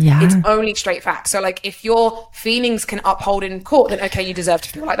court. Yeah. It's only straight facts. So like, if your feelings can uphold in court, then okay, you deserve to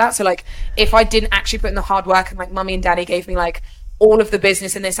feel like that. So like, if I didn't actually put in the hard work and like mummy and daddy gave me like all of the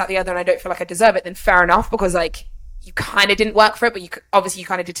business and this, that, the other, and I don't feel like I deserve it, then fair enough, because like you kind of didn't work for it, but you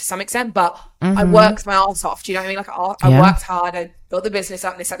kind of did to some extent, but I worked my ass off. Do you know what I mean? Like I worked hard, I built the business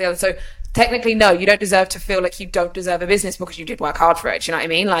up and this, that, the other. So technically, no, you don't deserve to feel like you don't deserve a business because you did work hard for it. Do you know what I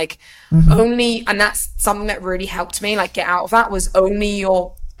mean? Like only, and that's something that really helped me like get out of that, was only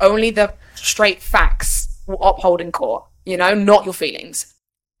the straight facts will uphold in court, you know, not your feelings.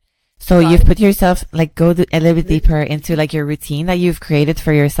 So you've put yourself, like, go a little bit deeper into like your routine that you've created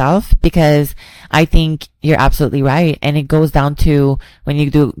for yourself, because I think you're absolutely right. And it goes down to when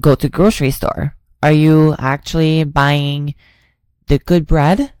you go to grocery store, are you actually buying the good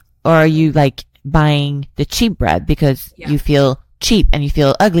bread, or are you like buying the cheap bread because you feel cheap and you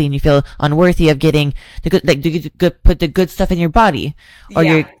feel ugly and you feel unworthy of getting the good, like put the good stuff in your body, or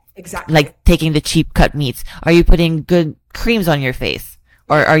you're exactly like taking the cheap cut meats. Are you putting good creams on your face,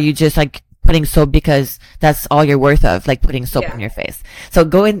 or are you just like putting soap because that's all you're worth of, like putting soap on your face? So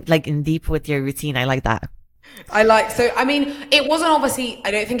go in like in deep with your routine. I like that. So I mean, it wasn't obviously,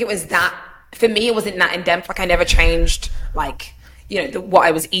 I don't think it was that, for me it wasn't that in depth. Like I never changed like, you know, what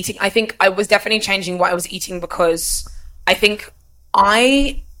I was eating. I think I was definitely changing what I was eating because I think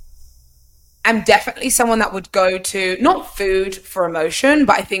I am definitely someone that would go to, not food for emotion,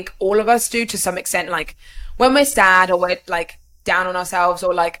 but I think all of us do to some extent. Like when we're sad or we're like down on ourselves,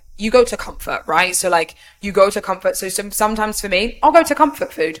 or like you go to comfort, right? So like you go to comfort. So sometimes for me, I'll go to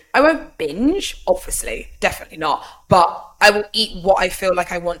comfort food. I won't binge, obviously, definitely not. But I will eat what I feel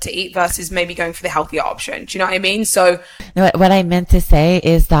like I want to eat versus maybe going for the healthier option. Do you know what I mean? So no, what I meant to say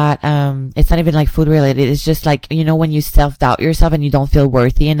is that it's not even like food related. It's just like, you know, when you self-doubt yourself and you don't feel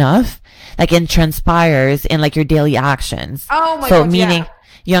worthy enough, like it transpires in like your daily actions. Oh my so God, meaning,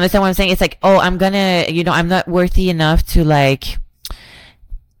 you understand what I'm saying? It's like, oh, I'm gonna, you know, I'm not worthy enough to like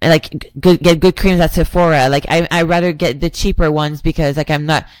get good creams at Sephora. Like I rather get the cheaper ones because like I'm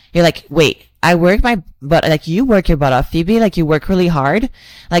not, you're like, wait, I work my butt, like you work your butt off, Phoebe, like you work really hard.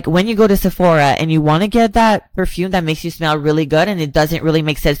 Like when you go to Sephora and you want to get that perfume that makes you smell really good and it doesn't really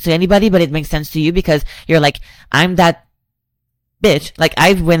make sense to anybody, but it makes sense to you because you're like, I'm that bitch. Like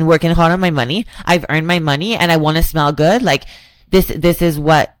I've been working hard on my money. I've earned my money and I want to smell good. Like this is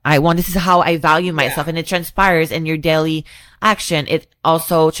what I want. This is how I value myself. And it transpires in your daily action. It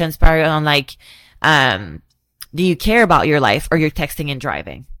also transpires on like, do you care about your life, or you're texting and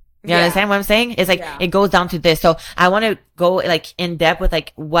driving? You understand what I'm saying? It's like, it goes down to this. So I want to go like in depth with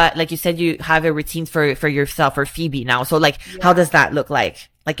like what, like you said, you have a routine for yourself or Phoebe now. So like, how does that look like?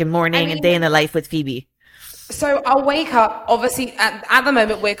 Like a morning, a day in the life with Phoebe. So I'll wake up, obviously at the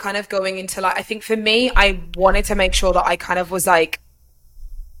moment we're kind of going into like, I think for me, I wanted to make sure that I kind of was like,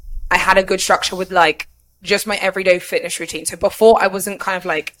 I had a good structure with like just my everyday fitness routine. So before I wasn't kind of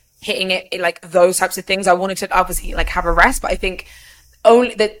like hitting it like those types of things. I wanted to obviously like have a rest, but I think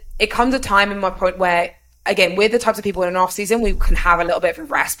only that it comes a time in my point where, again, we're the types of people in an off season, we can have a little bit of a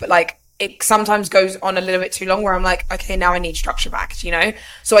rest, but like it sometimes goes on a little bit too long where I'm like, okay, now I need structure back, you know?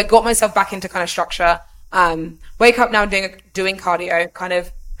 So I got myself back into kind of structure. Wake up now doing cardio, kind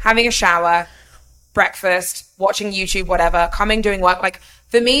of having a shower, breakfast, watching YouTube, whatever, coming, doing work. Like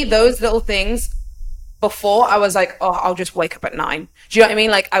for me, those little things, before I was like, oh, I'll just wake up at 9. Do you know what I mean?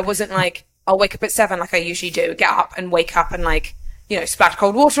 Like I wasn't like, I'll wake up at 7 like I usually do, get up and wake up and like, you know, splash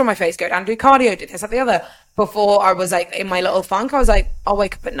cold water on my face, go down, do cardio, do this, that, the other. Before I was like in my little funk, I was like, I'll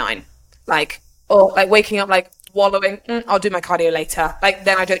wake up at 9. Like, or like waking up like wallowing, I'll do my cardio later. Like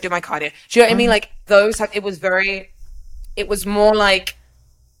then I don't do my cardio. Do you know what I mean? Like those, it was more like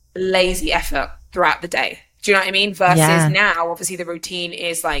lazy effort throughout the day. Do you know what I mean? Versus now, obviously the routine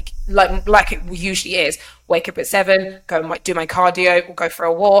is like it usually is. Wake up at 7, go do my cardio, or go for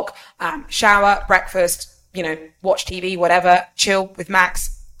a walk, shower, breakfast, you know, watch TV, whatever, chill with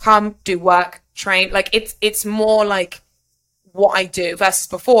Max, come, do work, train. Like it's more like what I do versus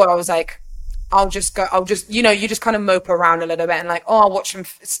before I was like, I'll just, you know, you just kind of mope around a little bit and like, oh, I'll watch some,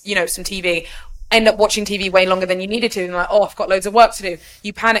 you know, some TV, end up watching TV way longer than you needed to. And like, oh, I've got loads of work to do.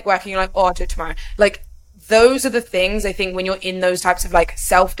 You panic working. You're like, oh, I'll do it tomorrow. Like those are the things I think when you're in those types of like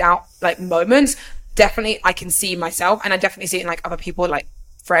self-doubt, like moments, definitely I can see myself, and I definitely see it in like other people, like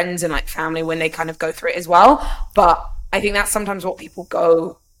friends and like family when they kind of go through it as well. But I think that's sometimes what people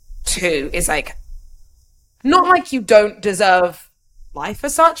go to is like, not like you don't deserve life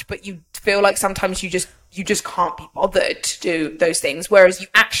as such, but you feel like sometimes you just can't be bothered to do those things, whereas you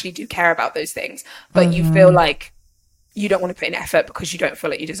actually do care about those things, but you feel like you don't want to put in effort because you don't feel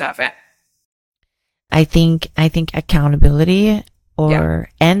like you deserve it. I think accountability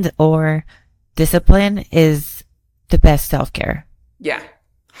or discipline is the best self-care. Yeah.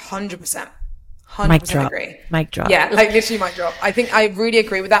 100%. Mic drop. Agree. Mic drop. Yeah, like literally mic drop. I think I really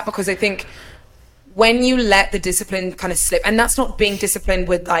agree with that, because I think when you let the discipline kind of slip, and that's not being disciplined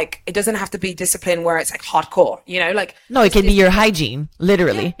with like, it doesn't have to be discipline where it's like hardcore, you know, like. No, it can be your hygiene,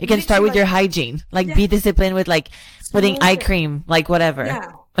 literally. Yeah, it can start with your hygiene. Like be disciplined with like putting eye cream, like whatever.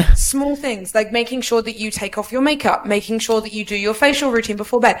 Yeah. Small things, like making sure that you take off your makeup, making sure that you do your facial routine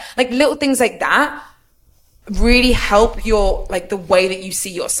before bed, like little things like that really help your, like the way that you see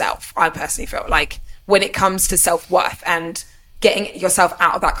yourself. I personally feel like when it comes to self-worth and getting yourself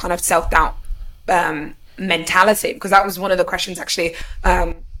out of that kind of self-doubt mentality, because that was one of the questions actually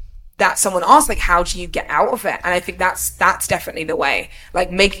that someone asked, like how do you get out of it? And I think that's definitely the way,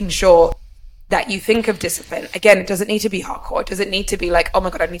 like making sure that you think of discipline, again, it doesn't need to be hardcore. It doesn't need to be like, oh my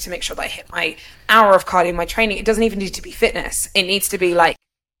God, I need to make sure that I hit my hour of cardio, my training. It doesn't even need to be fitness. It needs to be like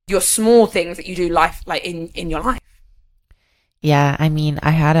your small things that you do life, like in your life. Yeah. I mean,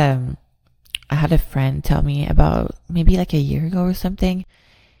 I had a friend tell me about maybe like a year ago or something.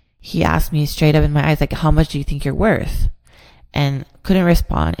 He asked me straight up in my eyes, like, how much do you think you're worth? And couldn't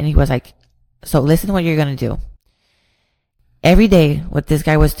respond. And he was like, so listen to what you're going to do. Every day, what this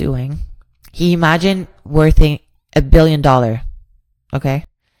guy was doing, he imagined worthing $1 billion. Okay.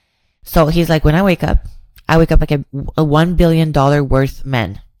 So he's like, when I wake up like a $1 billion worth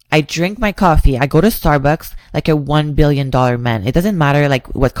man. I drink my coffee. I go to Starbucks like a $1 billion man. It doesn't matter like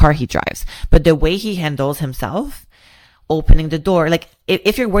what car he drives, but the way he handles himself, opening the door, like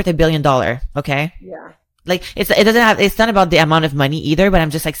if you're worth $1 billion, okay? Yeah. Like it's not about the amount of money either, but I'm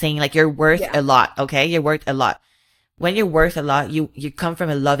just like saying like you're worth a lot, okay? You're worth a lot. When you're worth a lot, you come from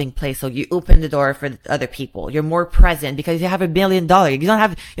a loving place. So you open the door for other people. You're more present because you have $1 billion. You don't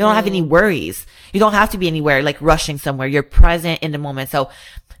have any worries. You don't have to be anywhere like rushing somewhere. You're present in the moment. So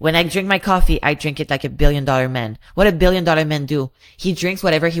when I drink my coffee, I drink it like $1 billion man. What $1 billion man do? He drinks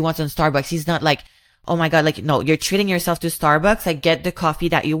whatever he wants on Starbucks. He's not like, oh my God, like, no, you're treating yourself to Starbucks. Like, get the coffee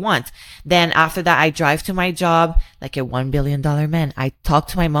that you want. Then after that, I drive to my job like a $1 billion man. I talk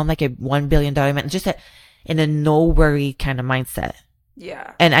to my mom like a $1 billion man. Just in a no worry kind of mindset.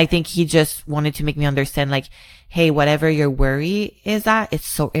 Yeah. And I think he just wanted to make me understand like, hey, whatever your worry is at, it's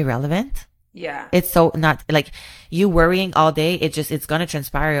so irrelevant. Yeah. It's so not like you worrying all day. It's going to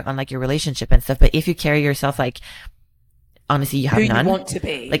transpire on like your relationship and stuff. But if you carry yourself like, honestly, you have who none. You want to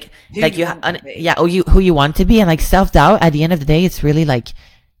be. Who you want to be. And like self-doubt at the end of the day, it's really like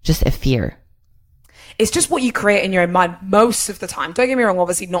just a fear. It's just what you create in your own mind most of the time. Don't get me wrong,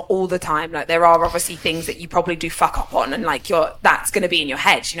 obviously not all the time. Like there are obviously things that you probably do fuck up on and like that's going to be in your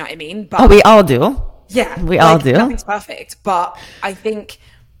head. You know what I mean? But we all do. Yeah. We all do. Nothing's perfect. But I think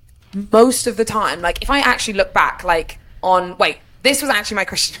most of the time, like if I actually look back like this was actually my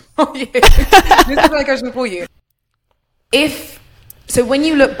question for you. This was my question for you. So when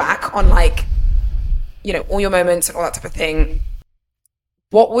you look back on like, you know, all your moments and all that type of thing,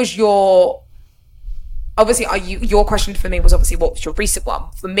 what was your question for me was obviously what was your recent one?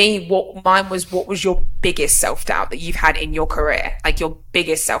 For me, what was your biggest self-doubt that you've had in your career? Like your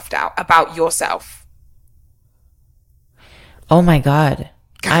biggest self-doubt about yourself? Oh my God.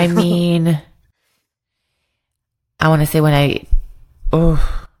 I mean, I want to say girl,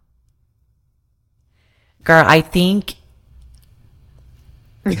 I think,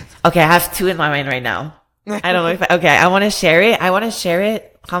 okay, I have two in my mind right now. I don't know I want to share it.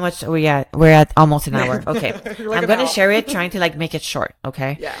 How much are we at? We're at almost an hour. Okay. I'm going to share it, trying to like make it short.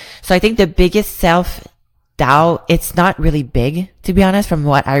 Okay. Yeah. So I think the biggest self-doubt, it's not really big, to be honest, from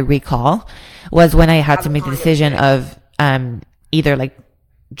what I recall, was when I had to make the decision of, either like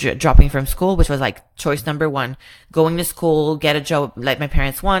dropping from school, which was like choice number one, going to school, get a job like my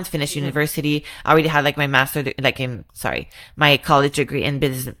parents want, finish university. I already had like my my college degree in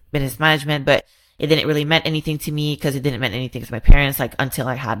business management, but it didn't really mean anything to me because it didn't mean anything to my parents, like until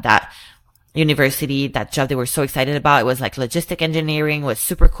I had that university, that job they were so excited about. It was like logistic engineering, was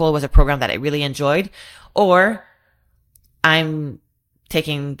super cool. It was a program that I really enjoyed. Or I'm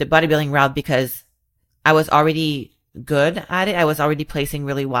taking the bodybuilding route because I was already good at it. I was already placing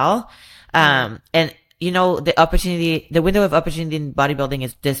really well. And you know, the window of opportunity in bodybuilding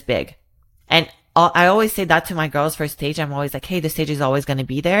is this big. And I always say that to my girls for stage. I'm always like, hey, the stage is always going to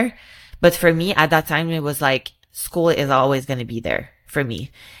be there. But for me at that time, it was like school is always going to be there for me.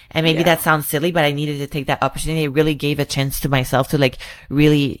 And maybe that sounds silly, but I needed to take that opportunity. It really gave a chance to myself to like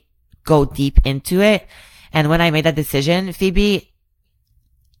really go deep into it. And when I made that decision, Phoebe,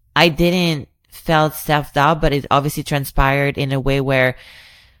 I didn't felt self-doubt, but it obviously transpired in a way where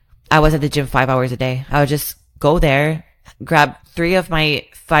I was at the gym 5 hours a day. I would just go there, grab 3 of my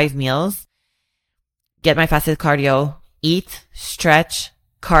 5 meals, get my fasted cardio, eat, stretch,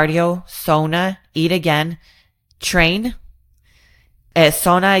 cardio, sauna, eat again, train,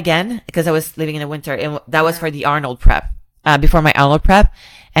 sauna again, because I was living in the winter. And that was for the Arnold prep, before my Arnold prep.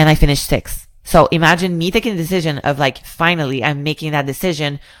 And I finished 6. So imagine me taking the decision of like, finally, I'm making that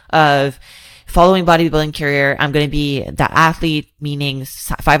decision of following bodybuilding career. I'm going to be that athlete, meaning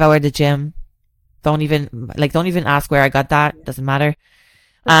 5 hours at the gym. Don't even ask where I got that. Doesn't matter.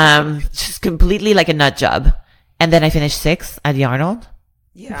 Just completely like a nut job. And then I finished 6th at the Arnold.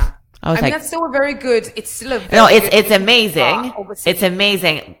 Yeah. I mean, that's still it's still a very no, it's amazing. It's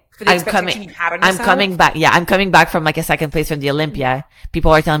amazing. I'm coming back. Yeah. I'm coming back from like a 2nd place from the Olympia.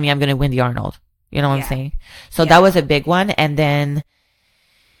 People are telling me I'm going to win the Arnold. You know what I'm saying? So that was a big one. And then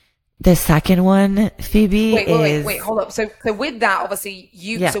The second one, Phoebe, Wait, hold up. So with that, obviously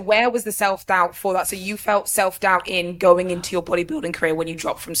so where was the self-doubt for that? So you felt self-doubt in going into your bodybuilding career when you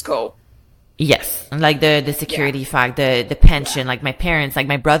dropped from school? Yes. Like the security fact, the pension, like my parents, like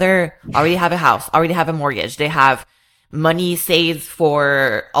my brother already have a house, already have a mortgage. They have money saved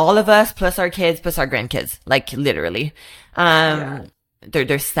for all of us, plus our kids, plus our grandkids, like literally.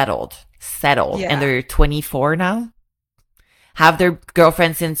 They're settled, and they're 24 now. Have their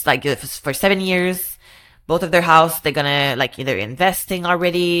girlfriend since like for 7 years. Both of their house, they're gonna like either investing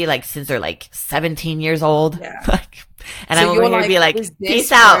already, like since they're like 17 years old. Yeah. And so I'm over here be like,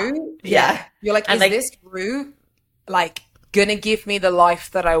 peace out. Yeah. You're like, is this route like gonna give me the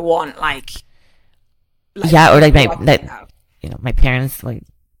life that I want? Like yeah, or like my parents like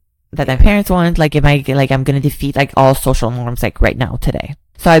that my parents want, like if I like I'm gonna defeat like all social norms like right now today.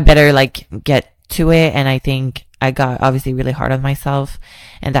 So I better like get to it. And I think I got obviously really hard on myself,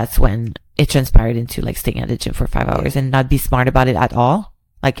 and that's when it transpired into like staying at the gym for 5 hours and not be smart about it at all.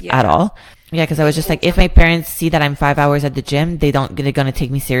 At all. Yeah, because I was just like, if my parents see that I'm 5 hours at the gym, they're gonna take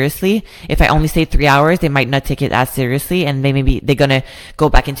me seriously. If I only stay 3 hours, they might not take it as seriously, and they're gonna go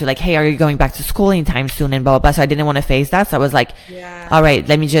back into like, hey, are you going back to school anytime soon, and blah blah blah. So I didn't want to face that. So I was like, all right,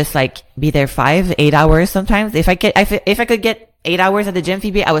 let me just like be there 8 hours sometimes. If I could get 8 hours at the gym,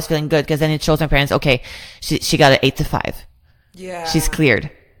 Phoebe, I was feeling good, because then it shows my parents, okay, she got an 8 to 5. Yeah, she's cleared.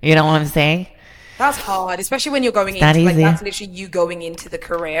 You know what I'm saying? That's hard, especially when you're going into like that's literally you going into the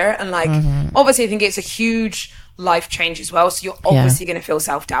career, and like obviously I think it's a huge life change as well. So you're obviously going to feel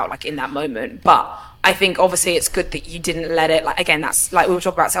self-doubt like in that moment, but I think obviously it's good that you didn't let it, like, again, that's like we were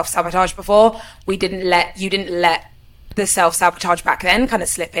talking about self-sabotage before. You didn't let the self-sabotage back then kind of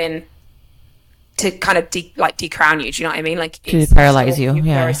slip in to kind of decrown you. Do you know what I mean? Like to paralyze you. You're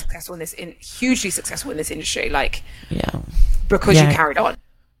yeah, very successful hugely successful in this industry. Like because you carried on.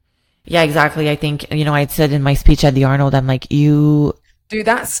 Yeah, exactly. I think, I said in my speech at the Arnold, I'm like, Dude,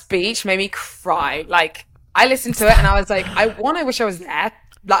 that speech made me cry. Like, I listened to it and I was like, I wish I was there.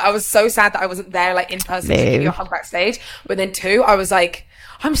 Like, I was so sad that I wasn't there, like, in person to give you a hug backstage. But then 2, I was like,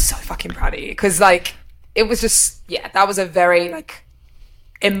 I'm so fucking proud of you. Because, like, it was just, that was a very, like,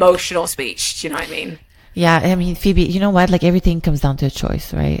 emotional speech. Do you know what I mean? Yeah, I mean, Phoebe, you know what? Like, everything comes down to a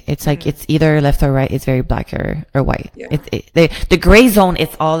choice, right? It's like, it's either left or right. It's very black or white. Yeah. The gray zone,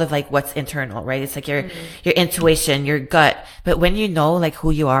 it's all of like what's internal, right? It's like your intuition, your gut. But when you know like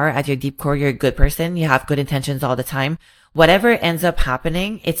who you are at your deep core, you're a good person. You have good intentions all the time. Whatever ends up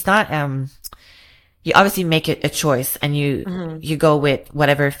happening, it's not, you obviously make it a choice, and you go with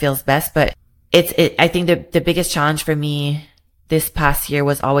whatever feels best. But I think the biggest challenge for me this past year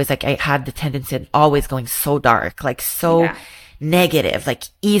was always like, I had the tendency of always going so dark, like so negative, like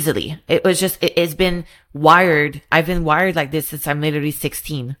easily. It was just, it's been wired. I've been wired like this since I'm literally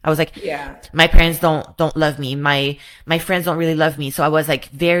 16. I was like, my parents don't love me. My friends don't really love me. So I was like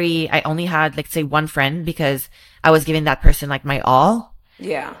I only had like say one friend, because I was giving that person like my all.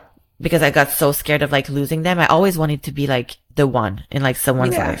 Yeah. Because I got so scared of like losing them. I always wanted to be like the one in like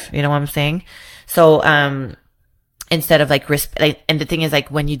someone's life. You know what I'm saying? So, instead of like and the thing is like,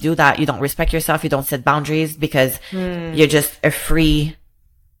 when you do that, you don't respect yourself, you don't set boundaries, because you're just you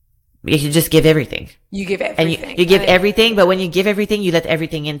just give everything. You give everything. And you give everything, but when you give everything, you let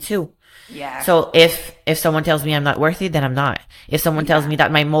everything in too. Yeah. So if someone tells me I'm not worthy, then I'm not. If someone tells me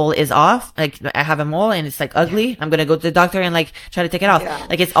that my mole is off, like I have a mole and it's like ugly, I'm gonna go to the doctor and like try to take it off. Yeah.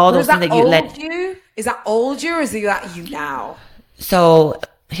 Like it's all those things that you let. Is that old you, or is that you now? So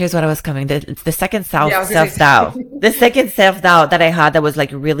here's what I was coming. The second self-doubt. The second self-doubt that I had that was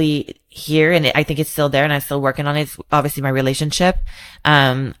like really here, and I think it's still there and I'm still working on it. It's obviously my relationship.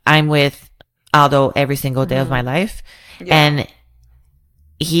 I'm with Aldo every single day of my life. Yeah. And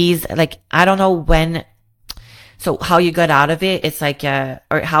he's like, I don't know when, so how you got out of it, it's like, or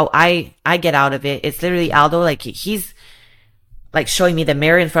how I get out of it. It's literally Aldo, like he's like showing me the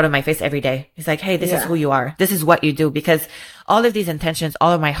mirror in front of my face every day. He's like, hey, this is who you are. This is what you do. Because all of these intentions,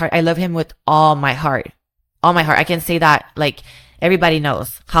 all of my heart, I love him with all my heart. All my heart. I can say that, like, everybody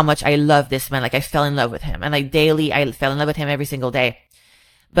knows how much I love this man. Like, I fell in love with him. And like daily, I fell in love with him every single day.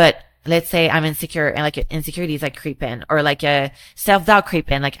 But let's say I'm insecure and like insecurities like creep in, or like a self-doubt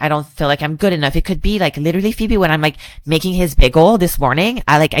creep in. Like, I don't feel like I'm good enough. It could be like literally, Phoebe, when I'm like making his bagel this morning,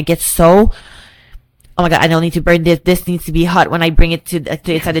 I get so, oh my God, I don't need to burn this. This needs to be hot when I bring it to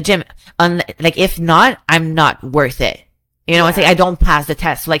inside the gym. Like, if not, I'm not worth it. You know what I'm saying? I don't pass the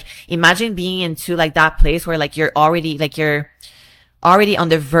test. Like, imagine being into like that place where like you're already on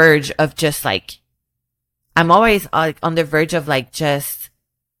the verge of just like, I'm always on the verge of like just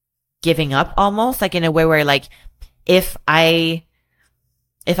giving up almost, like in a way where like, if I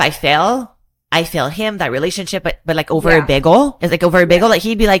if I fail him, that relationship, but like over a bagel. It's like over a bagel. Like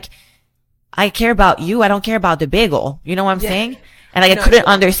he'd be like, I care about you. I don't care about the bagel. You know what I'm saying? And like, I couldn't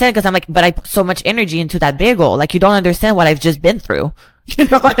understand because I'm like, but I put so much energy into that bagel. Like, you don't understand what I've just been through. You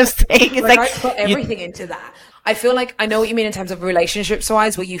know what I'm saying? It's like I put everything into that. I feel like I know what you mean in terms of relationships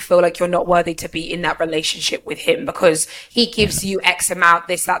wise, where you feel like you're not worthy to be in that relationship with him because he gives you X amount,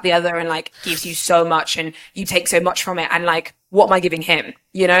 this, that, the other, and like gives you so much and you take so much from it. And like, what am I giving him?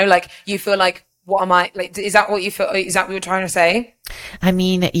 You know, like you feel like, what am I like? Is that what you feel? Is that what you're trying to say? I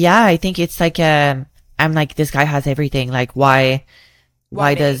mean, yeah, I think it's like, I'm like, this guy has everything. Like, why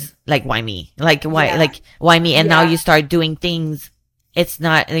does, like, why me? Like, why me? And now you start doing things. It's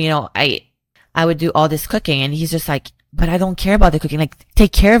not, you know, I would do all this cooking and he's just like, but I don't care about the cooking. Like,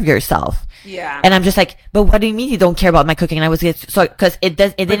 take care of yourself. Yeah. And I'm just like, but what do you mean you don't care about my cooking? And I was so, cause it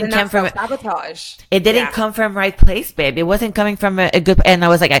didn't come from sabotage. It didn't come from right place, babe. It wasn't coming from a good, and I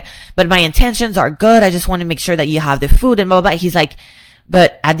was like, but my intentions are good. I just want to make sure that you have the food and blah, blah, blah. He's like,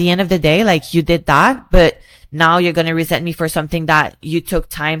 but at the end of the day, like you did that, but now you're going to resent me for something that you took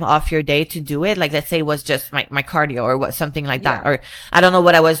time off your day to do it. Like, let's say it was just my cardio or what, something like that. Or I don't know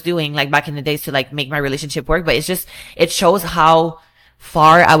what I was doing like back in the days to like make my relationship work, but it's just, it shows how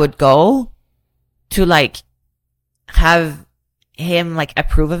far I would go to like have him like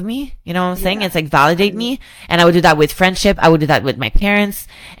approve of me. You know what I'm saying? It's like validate me. And I would do that with friendship. I would do that with my parents.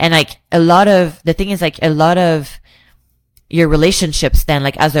 And like a lot of your relationships then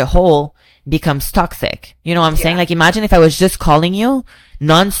like as a whole becomes toxic. You know what I'm saying? Like, imagine if I was just calling you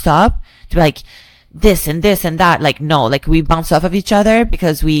nonstop to be like this and this and that. Like, no, like we bounce off of each other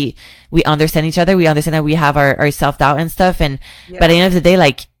because we understand each other. We understand that we have our self-doubt and stuff. And, but at the end of the day,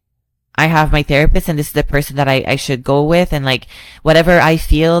 like, I have my therapist and this is the person that I should go with. And like, whatever I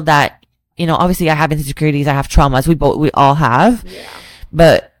feel that, you know, obviously I have insecurities, I have traumas. We all have,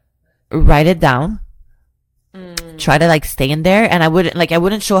 but write it down. Try to like stay in there. And I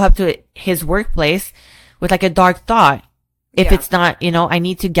wouldn't show up to his workplace with like a dark thought. If it's not, you know, I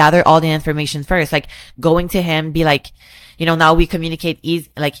need to gather all the information first. Like going to him, be like, you know, now we communicate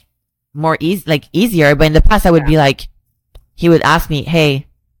easier. But in the past I would be like, he would ask me, hey,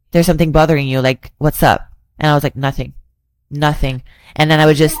 there's something bothering you. Like, what's up? And I was like, nothing. And then I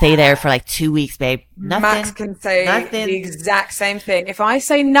would just stay there for like 2 weeks, babe. Nothing. Max can say the exact same thing. If I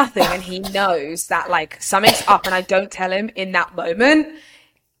say nothing and he knows that like something's up and I don't tell him in that moment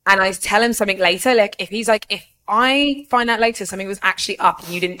and I tell him something later, like if he's like, if I find out later something was actually up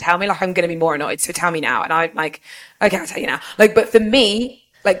and you didn't tell me, like I'm going to be more annoyed. So tell me now. And I'm like, okay, I'll tell you now. Like, but for me,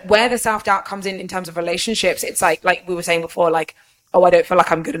 like where the self-doubt comes in terms of relationships, it's like we were saying before, like, oh, I don't feel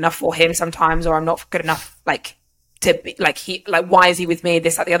like I'm good enough for him sometimes, or I'm not good enough, like, to be like why is he with me,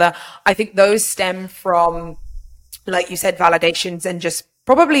 this, that, the other. I think those stem from, like you said, validations and just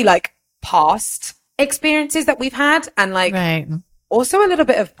probably like past experiences that we've had, and like also a little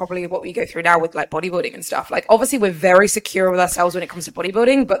bit of probably what we go through now with like bodybuilding and stuff. Like obviously we're very secure with ourselves when it comes to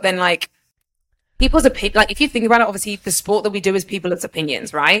bodybuilding, but then like people's opinion, like if you think about it, obviously the sport that we do is people's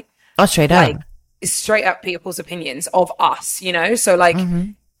opinions, right? Oh, straight up. Like, it's straight up people's opinions of us, you know? So like,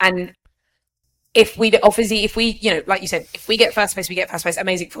 and if we, you know, like you said, if we get first place, we get first place.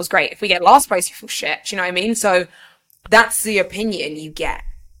 Amazing. Feels great. If we get last place, you feel shit. Do you know what I mean? So that's the opinion you get.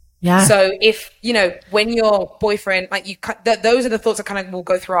 Yeah. So if, you know, when your boyfriend, like those are the thoughts that kind of will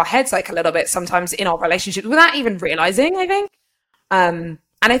go through our heads like a little bit sometimes in our relationships without even realizing, I think. And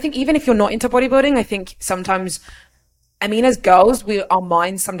I think even if you're not into bodybuilding, I think sometimes, I mean, as girls, our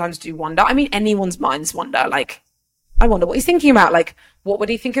minds sometimes do wonder. I mean, anyone's minds wonder, like, I wonder what he's thinking about. Like, what would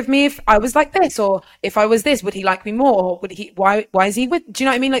he think of me if I was like this? Or if I was this, would he like me more? Or would he, why is he with, do you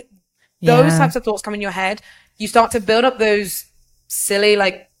know what I mean? Like those types of thoughts come in your head. You start to build up those silly,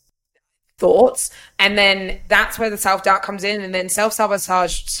 like, thoughts. And then that's where the self-doubt comes in. And then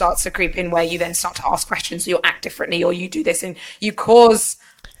self-sabotage starts to creep in, where you then start to ask questions, or you act differently, or you do this and you cause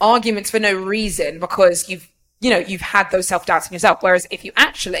arguments for no reason because you've had those self-doubts in yourself. Whereas if you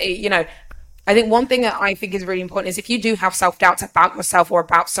actually, you know, I think one thing that I think is really important is if you do have self-doubts about yourself or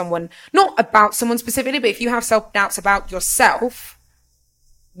about someone, not about someone specifically, but if you have self-doubts about yourself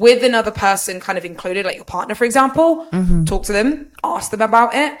with another person kind of included, like your partner, for example, talk to them, ask them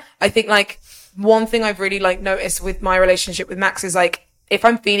about it. I think like one thing I've really like noticed with my relationship with Max is like, if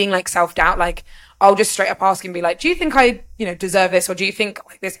I'm feeling like self-doubt, like I'll just straight up ask him, be like, do you think I, you know, deserve this? Or do you think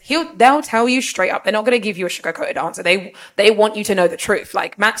like this? They'll tell you straight up. They're not going to give you a sugar-coated answer. They want you to know the truth.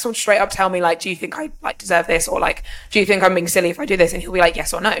 Like Max will straight up tell me like, do you think I like deserve this? Or like, do you think I'm being silly if I do this? And he'll be like,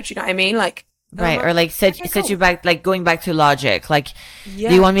 yes or no. Do you know what I mean? Like, right. Or like set you back, like going back to logic. Like,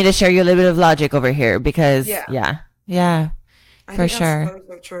 do you want me to share you a little bit of logic over here? Because yeah. I I For think that's sure.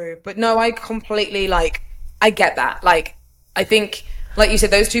 so true. But no, I completely like, I get that. Like, I think, like you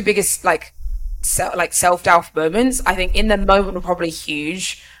said, those two biggest like, self-doubt moments, I think in the moment were probably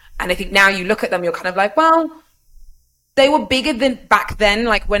huge. And I think now you look at them, you're kind of like, well, they were bigger than back then.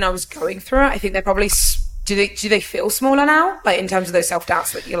 Like when I was going through it, I think they're probably, do they feel smaller now? Like in terms of those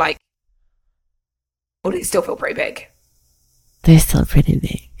self-doubts that you're like, or do they still feel pretty big? They're still pretty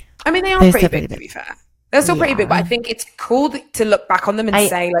big. I mean, they are They're pretty still big, pretty to big. be fair. They're still pretty big, but I Yeah. think it's cool to look back on them and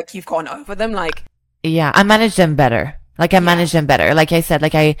say, like, you've gone over them. Like, Yeah, I manage them better. Like I manage them better. Like I said,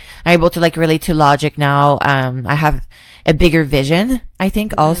 like I'm able to like relate to logic now. I have a bigger vision, I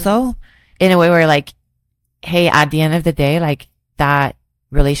think also in a way where like, hey, at the end of the day, like that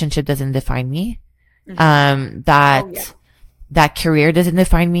relationship doesn't define me. That career doesn't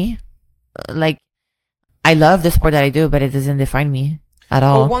define me. Like I love the sport that I do, but it doesn't define me at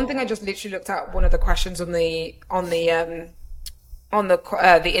all. well, one thing I just literally looked at one of the questions on the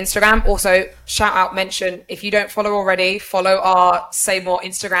Instagram. Also, shout out, mention, if you don't follow already, follow our Say More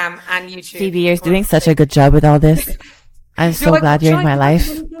Instagram and YouTube. Phoebe, you're doing such a good job with all this. I'm so glad you're in my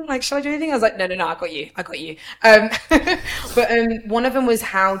life. Like, shall I do anything? I was like, no, I got you. But one of them was,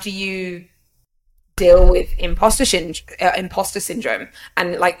 how do you deal with imposter syndrome?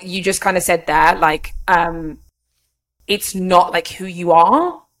 And like you just kind of said there, like, it's not like who you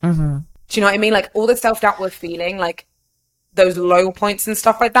are. Mm-hmm. Do you know what I mean? Like all the self-doubt we're feeling, like those low points and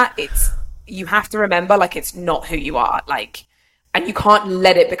stuff like that, you have to remember, like, it's not who you are, like, and you can't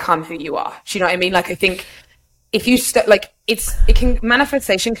let it become who you are. Do you know what I mean? Like, I think if you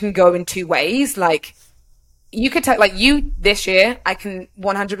manifestation can go in two ways. Like, you could take, like, you this year, I can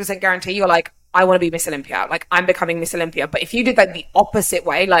 100% guarantee you're like, I want to be Miss Olympia. Like, I'm becoming Miss Olympia. But if you did like the opposite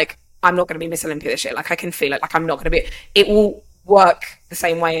way, like, I'm not going to be Miss Olympia this year. Like, I can feel it. Like, I'm not going to be. It will work the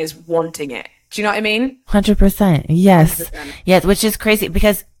same way as wanting it. Do you know what I mean? 100%. Yes. 100%. Yes, which is crazy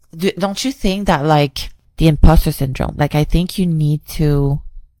because don't you think that like the imposter syndrome, like I think you need to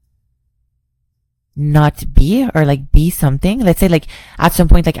not be or like be something. Let's say like at some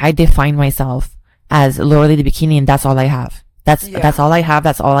point, like I define myself as Laura the Bikini and that's all I have. That's all I have.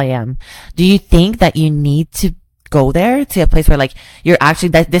 That's all I am. Do you think that you need to go there to a place where like you're actually,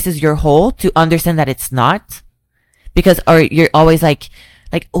 that this is your whole, to understand that it's not? Because, or you're always like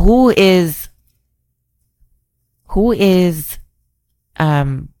who is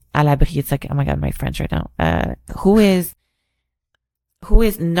à l'abri, it's like, oh my God, my French right now. Who is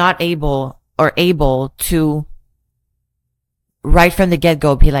not able or able to right from the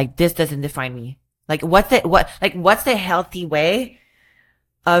get-go be like, this doesn't define me. Like what's the healthy way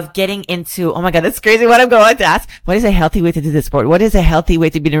of getting into, oh my God, that's crazy what I'm going to ask. What is a healthy way to do this sport? What is a healthy way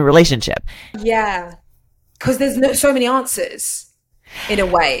to be in a relationship? Yeah. Because there's so many answers in a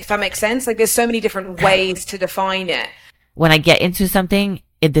way, if that makes sense. Like there's so many different ways to define it. When I get into something,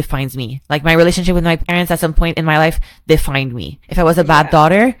 it defines me. Like my relationship with my parents at some point in my life defined me. If I was a bad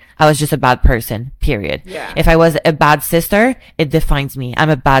daughter, I was just a bad person, period. Yeah. If I was a bad sister, it defines me.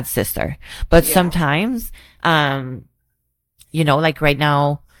 I'm a bad sister. But sometimes, like right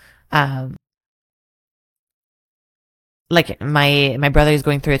now, like my brother is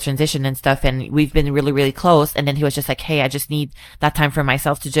going through a transition and stuff, and we've been really, really close. And then he was just like, hey, I just need that time for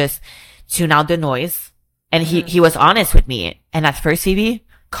myself to just tune out the noise. And he was honest with me. And at first, Phoebe,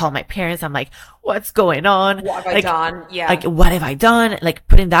 call my parents. I'm like, what's going on? What have I done? Yeah. Like, what have I done? Like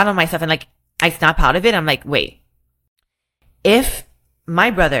putting that on myself, and like, I snap out of it. I'm like, wait, if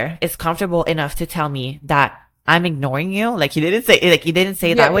my brother is comfortable enough to tell me that I'm ignoring you, like he didn't say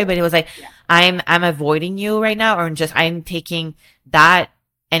it that way, but it was like, I'm avoiding you right now, or I'm taking that,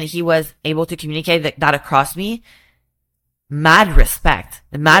 and he was able to communicate that across me. Mad respect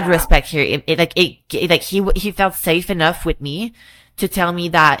here. He felt safe enough with me to tell me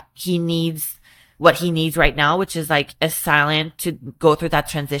that he needs what he needs right now, which is like a silent to go through that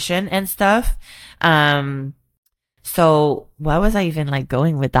transition and stuff. So why was I even like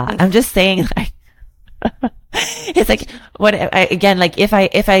going with that? I'm just saying like, it's like,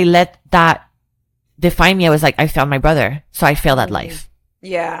 if I let that define me, I was like, I failed my brother. So I failed at life.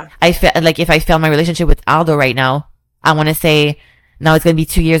 Yeah. I feel like if I fail my relationship with Aldo right now, I want to say now it's going to be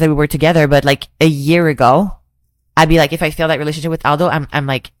 2 years that we were together, but like a year ago, I'd be like, if I fail that relationship with Aldo, I'm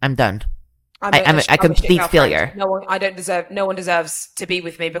done. I'm a complete failure. No one deserves to be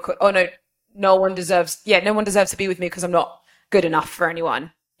with me because, no one deserves to be with me because I'm not good enough for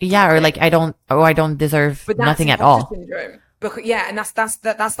anyone. Yeah. Or like, I don't deserve nothing at all. Syndrome. Because, and that's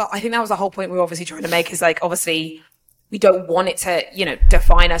I think that was the whole point we were obviously trying to make, is like, obviously we don't want it to,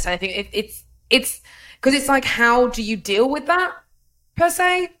 define us. And I think it's because it's like, how do you deal with that per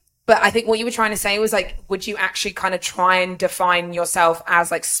se? But I think what you were trying to say was like, would you actually kind of try and define yourself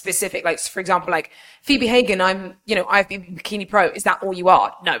as like specific, like for example, like Phoebe Hagen, I've been Bikini Pro. Is that all you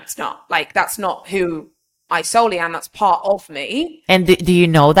are? No, it's not. Like, that's not who I solely am. That's part of me. And do you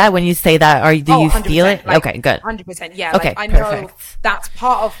know that when you say that, or do you feel it? Like, okay, good. 100%. Yeah. Okay, like, I perfect. know that's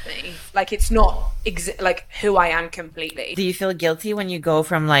part of me. Like, it's not like who I am completely. Do you feel guilty when you go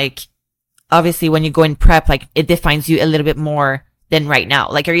from like, obviously when you go in prep, like it defines you a little bit more than right now?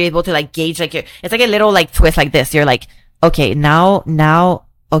 Like, are you able to like gauge, like it's like a little like twist like this. You're like, okay, now,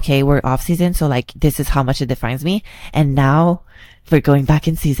 okay, we're off season. So like, this is how much it defines me. And now we're going back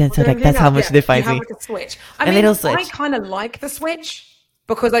in season. So like, that's how much it defines me. Like a switch. Little switch. I kind of like the switch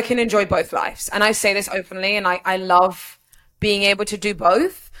because I can enjoy both lives. And I say this openly, and I love being able to do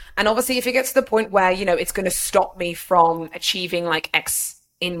both. And obviously if it gets to the point where, it's going to stop me from achieving like X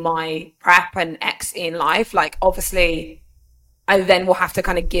in my prep and X in life, like obviously I then will have to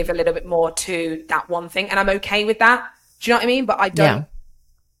kind of give a little bit more to that one thing. And I'm okay with that. Do you know what I mean? But I don't,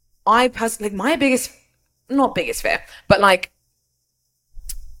 I personally, my biggest fear, but like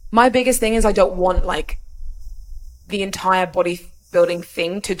my biggest thing is I don't want like the entire bodybuilding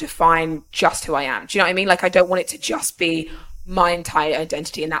thing to define just who I am. Do you know what I mean? Like I don't want it to just be my entire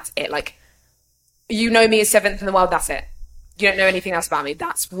identity and that's it. Like, you know me as 7th in the world, that's it. You don't know anything else about me.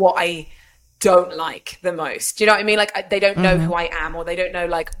 That's what I don't like the most. Do you know what I mean? Like they don't know who I am, or they don't know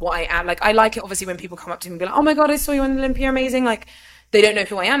like what I am. Like I like it obviously when people come up to me and be like, oh my God, I saw you on Olympia, amazing. Like they don't know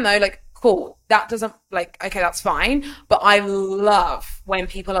who I am though. Like cool. That doesn't like, okay, that's fine. But I love when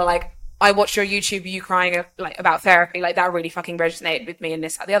people are like, I watched your YouTube, you crying like about therapy. Like that really fucking resonated with me and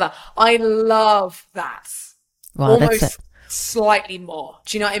this, that, the other. I love that. Wow, almost slightly more.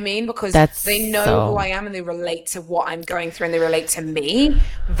 Do you know what I mean? Because they know who I am and they relate to what I'm going through and they relate to me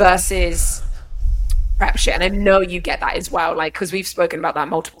versus prep shit. And I know you get that as well, like, because we've spoken about that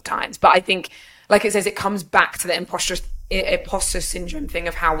multiple times. But I think, like it says, it comes back to the imposter syndrome thing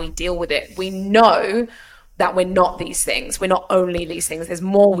of how we deal with it. We know that we're not these things. We're not only these things. There's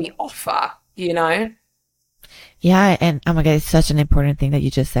more we offer, Yeah, and oh my God, it's such an important thing that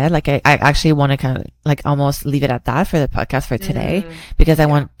you just said. Like, I actually want to kind of like almost leave it at that for the podcast for today, because I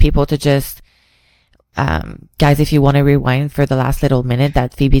want people to just, guys, if you want to rewind for the last little minute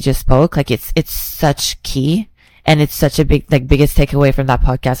that Phoebe just spoke, like it's such key, and it's such a biggest takeaway from that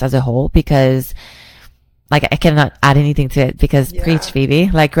podcast as a whole, because like I cannot add anything to it because preach, Phoebe,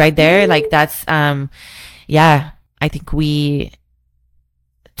 like right there, like that's, I think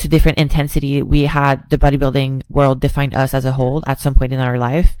to different intensity, we had the bodybuilding world defined us as a whole at some point in our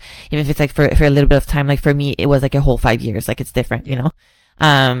life. Even if it's like for a little bit of time, like for me, it was like a whole 5 years, like it's different,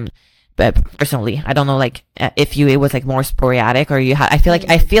 but personally, I don't know, like if it was like more sporadic, or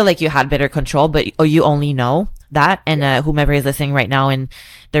I feel like you had better control, or you only know that. And, whomever is listening right now and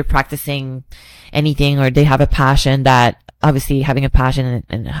they're practicing anything, or they have a passion, that obviously having a passion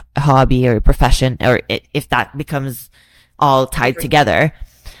and a hobby or a profession, or if that becomes all tied together,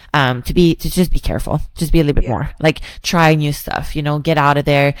 to just be careful, just be a little bit more, like try new stuff, get out of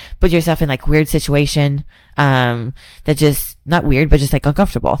there, put yourself in like weird situation, that just not weird, but just like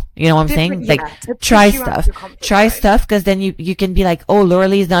uncomfortable. You know what I'm saying? Like try stuff, cause then you can be like, oh, Laura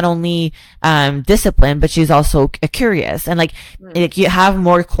Lee is not only, disciplined, but she's also curious, and like you have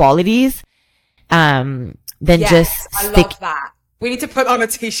more qualities, than just I love that. We need to put on a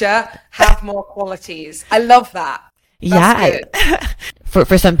t-shirt, have more qualities. I love that.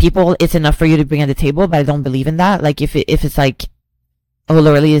 For some people, it's enough for you to bring at the table, but I don't believe in that. Like if it's like, oh,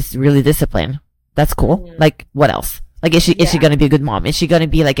 Laura Lee is really disciplined, that's cool. Like what else? Like is she gonna be a good mom? Is she gonna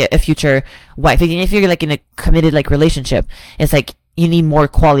be like a future wife? Even if you're like in a committed like relationship, it's like you need more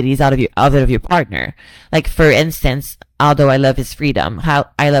qualities out of your partner. Like for instance, although I love his freedom,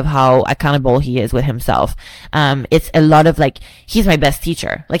 I love how accountable he is with himself. It's a lot of like, he's my best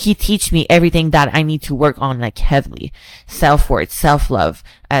teacher. Like he teach me everything that I need to work on, like heavily. Self-worth, self-love,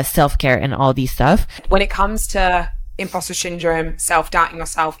 self-care, and all these stuff. When it comes to imposter syndrome, self-doubting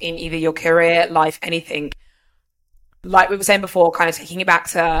yourself in either your career, life, anything, like we were saying before, kind of taking it back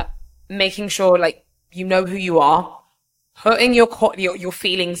to making sure like you know who you are, putting your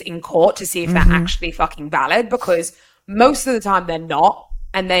feelings in court to see if they're actually fucking valid, because most of the time they're not.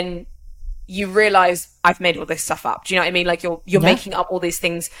 And then you realize I've made all this stuff up. Do you know what I mean? Like you're making up all these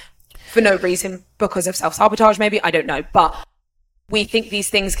things for no reason, because of self-sabotage maybe, I don't know. But we think these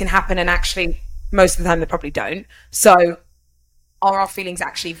things can happen, and actually most of the time they probably don't. So are our feelings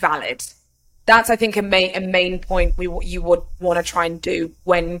actually valid? That's, I think, a main point you would want to try and do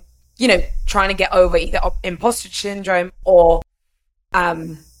when, trying to get over either imposter syndrome or,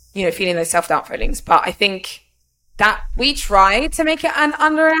 feeling those self-doubt feelings. But I think that we tried to make it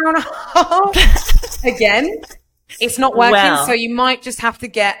under an hour and a half. Again, it's not working. So you might just have to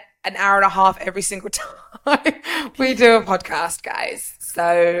get an hour and a half every single time we do a podcast, guys.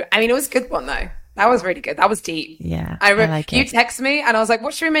 So, I mean, it was a good one though. That was really good. That was deep. Yeah. I like you it. text me and I was like,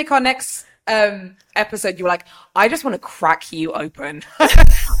 what should we make our next episode? You were like, I just want to crack you open.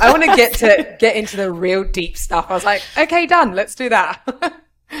 I want to get into the real deep stuff. I was like, okay, done. Let's do that.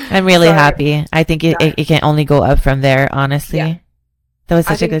 I'm really happy. I think it can only go up from there, honestly. Yeah. That was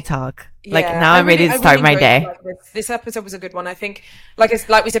such a good talk. Like now I'm ready to start my day. This episode was a good one. I think, like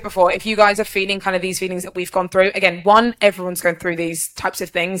we said before, if you guys are feeling kind of these feelings that we've gone through, again, everyone's going through these types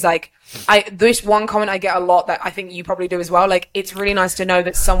of things. Like this one comment I get a lot that I think you probably do as well. Like it's really nice to know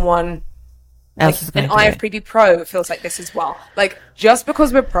that someone else an IFBB pro feels like this as well. Like just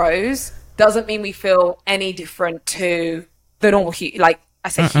because we're pros doesn't mean we feel any different to the normal, like I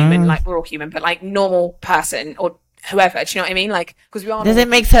say human, like we're all human, but like normal person or whoever, do you know what I mean? Like, because we are. Doesn't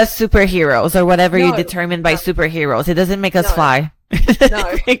make us superheroes or whatever you determine by superheroes. It doesn't make us fly. It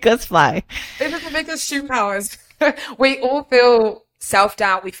doesn't make us fly. It doesn't make us shoot powers. We all feel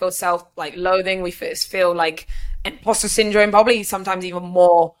self-doubt. We feel loathing. We feel like imposter syndrome, probably sometimes even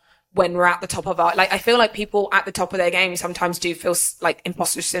more when we're at the top of I feel like people at the top of their game sometimes do feel like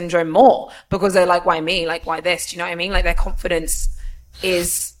imposter syndrome more because they're like, why me? Like, why this? Do you know what I mean? Like their confidence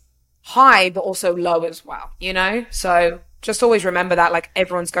is high but also low as well, you know? So just always remember that like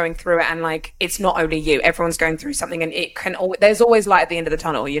everyone's going through it and like it's not only you, everyone's going through something and it can there's always light at the end of the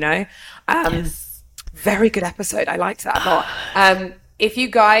tunnel, you know? Yes. Very good episode. I liked that a lot. If you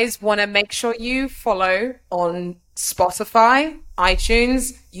guys want to make sure you follow on Spotify,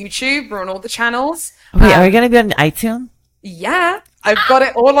 iTunes, YouTube, we're on all the channels. Wait, are we going to be on iTunes? Yeah. I've got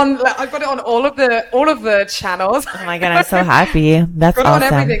it on all of the channels. Oh my God, I'm so happy. That's awesome. On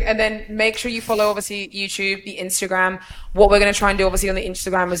everything. And then make sure you follow obviously YouTube, the Instagram. What we're going to try and do obviously on the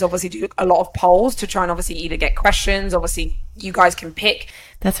Instagram is obviously do a lot of polls to try and obviously either get questions. Obviously you guys can pick.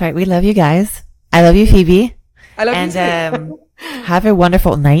 That's right. We love you guys. I love you, Phoebe. I love you too. Have a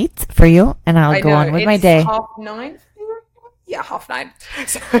wonderful night for you. And I'll go on with my day. 9:30. Yeah, 9:30.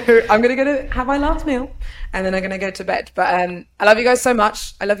 So I'm going to go to have my last meal and then I'm going to go to bed. But I love you guys so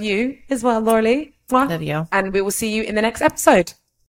much. I love you as well, Laura Lee. Love you. And we will see you in the next episode.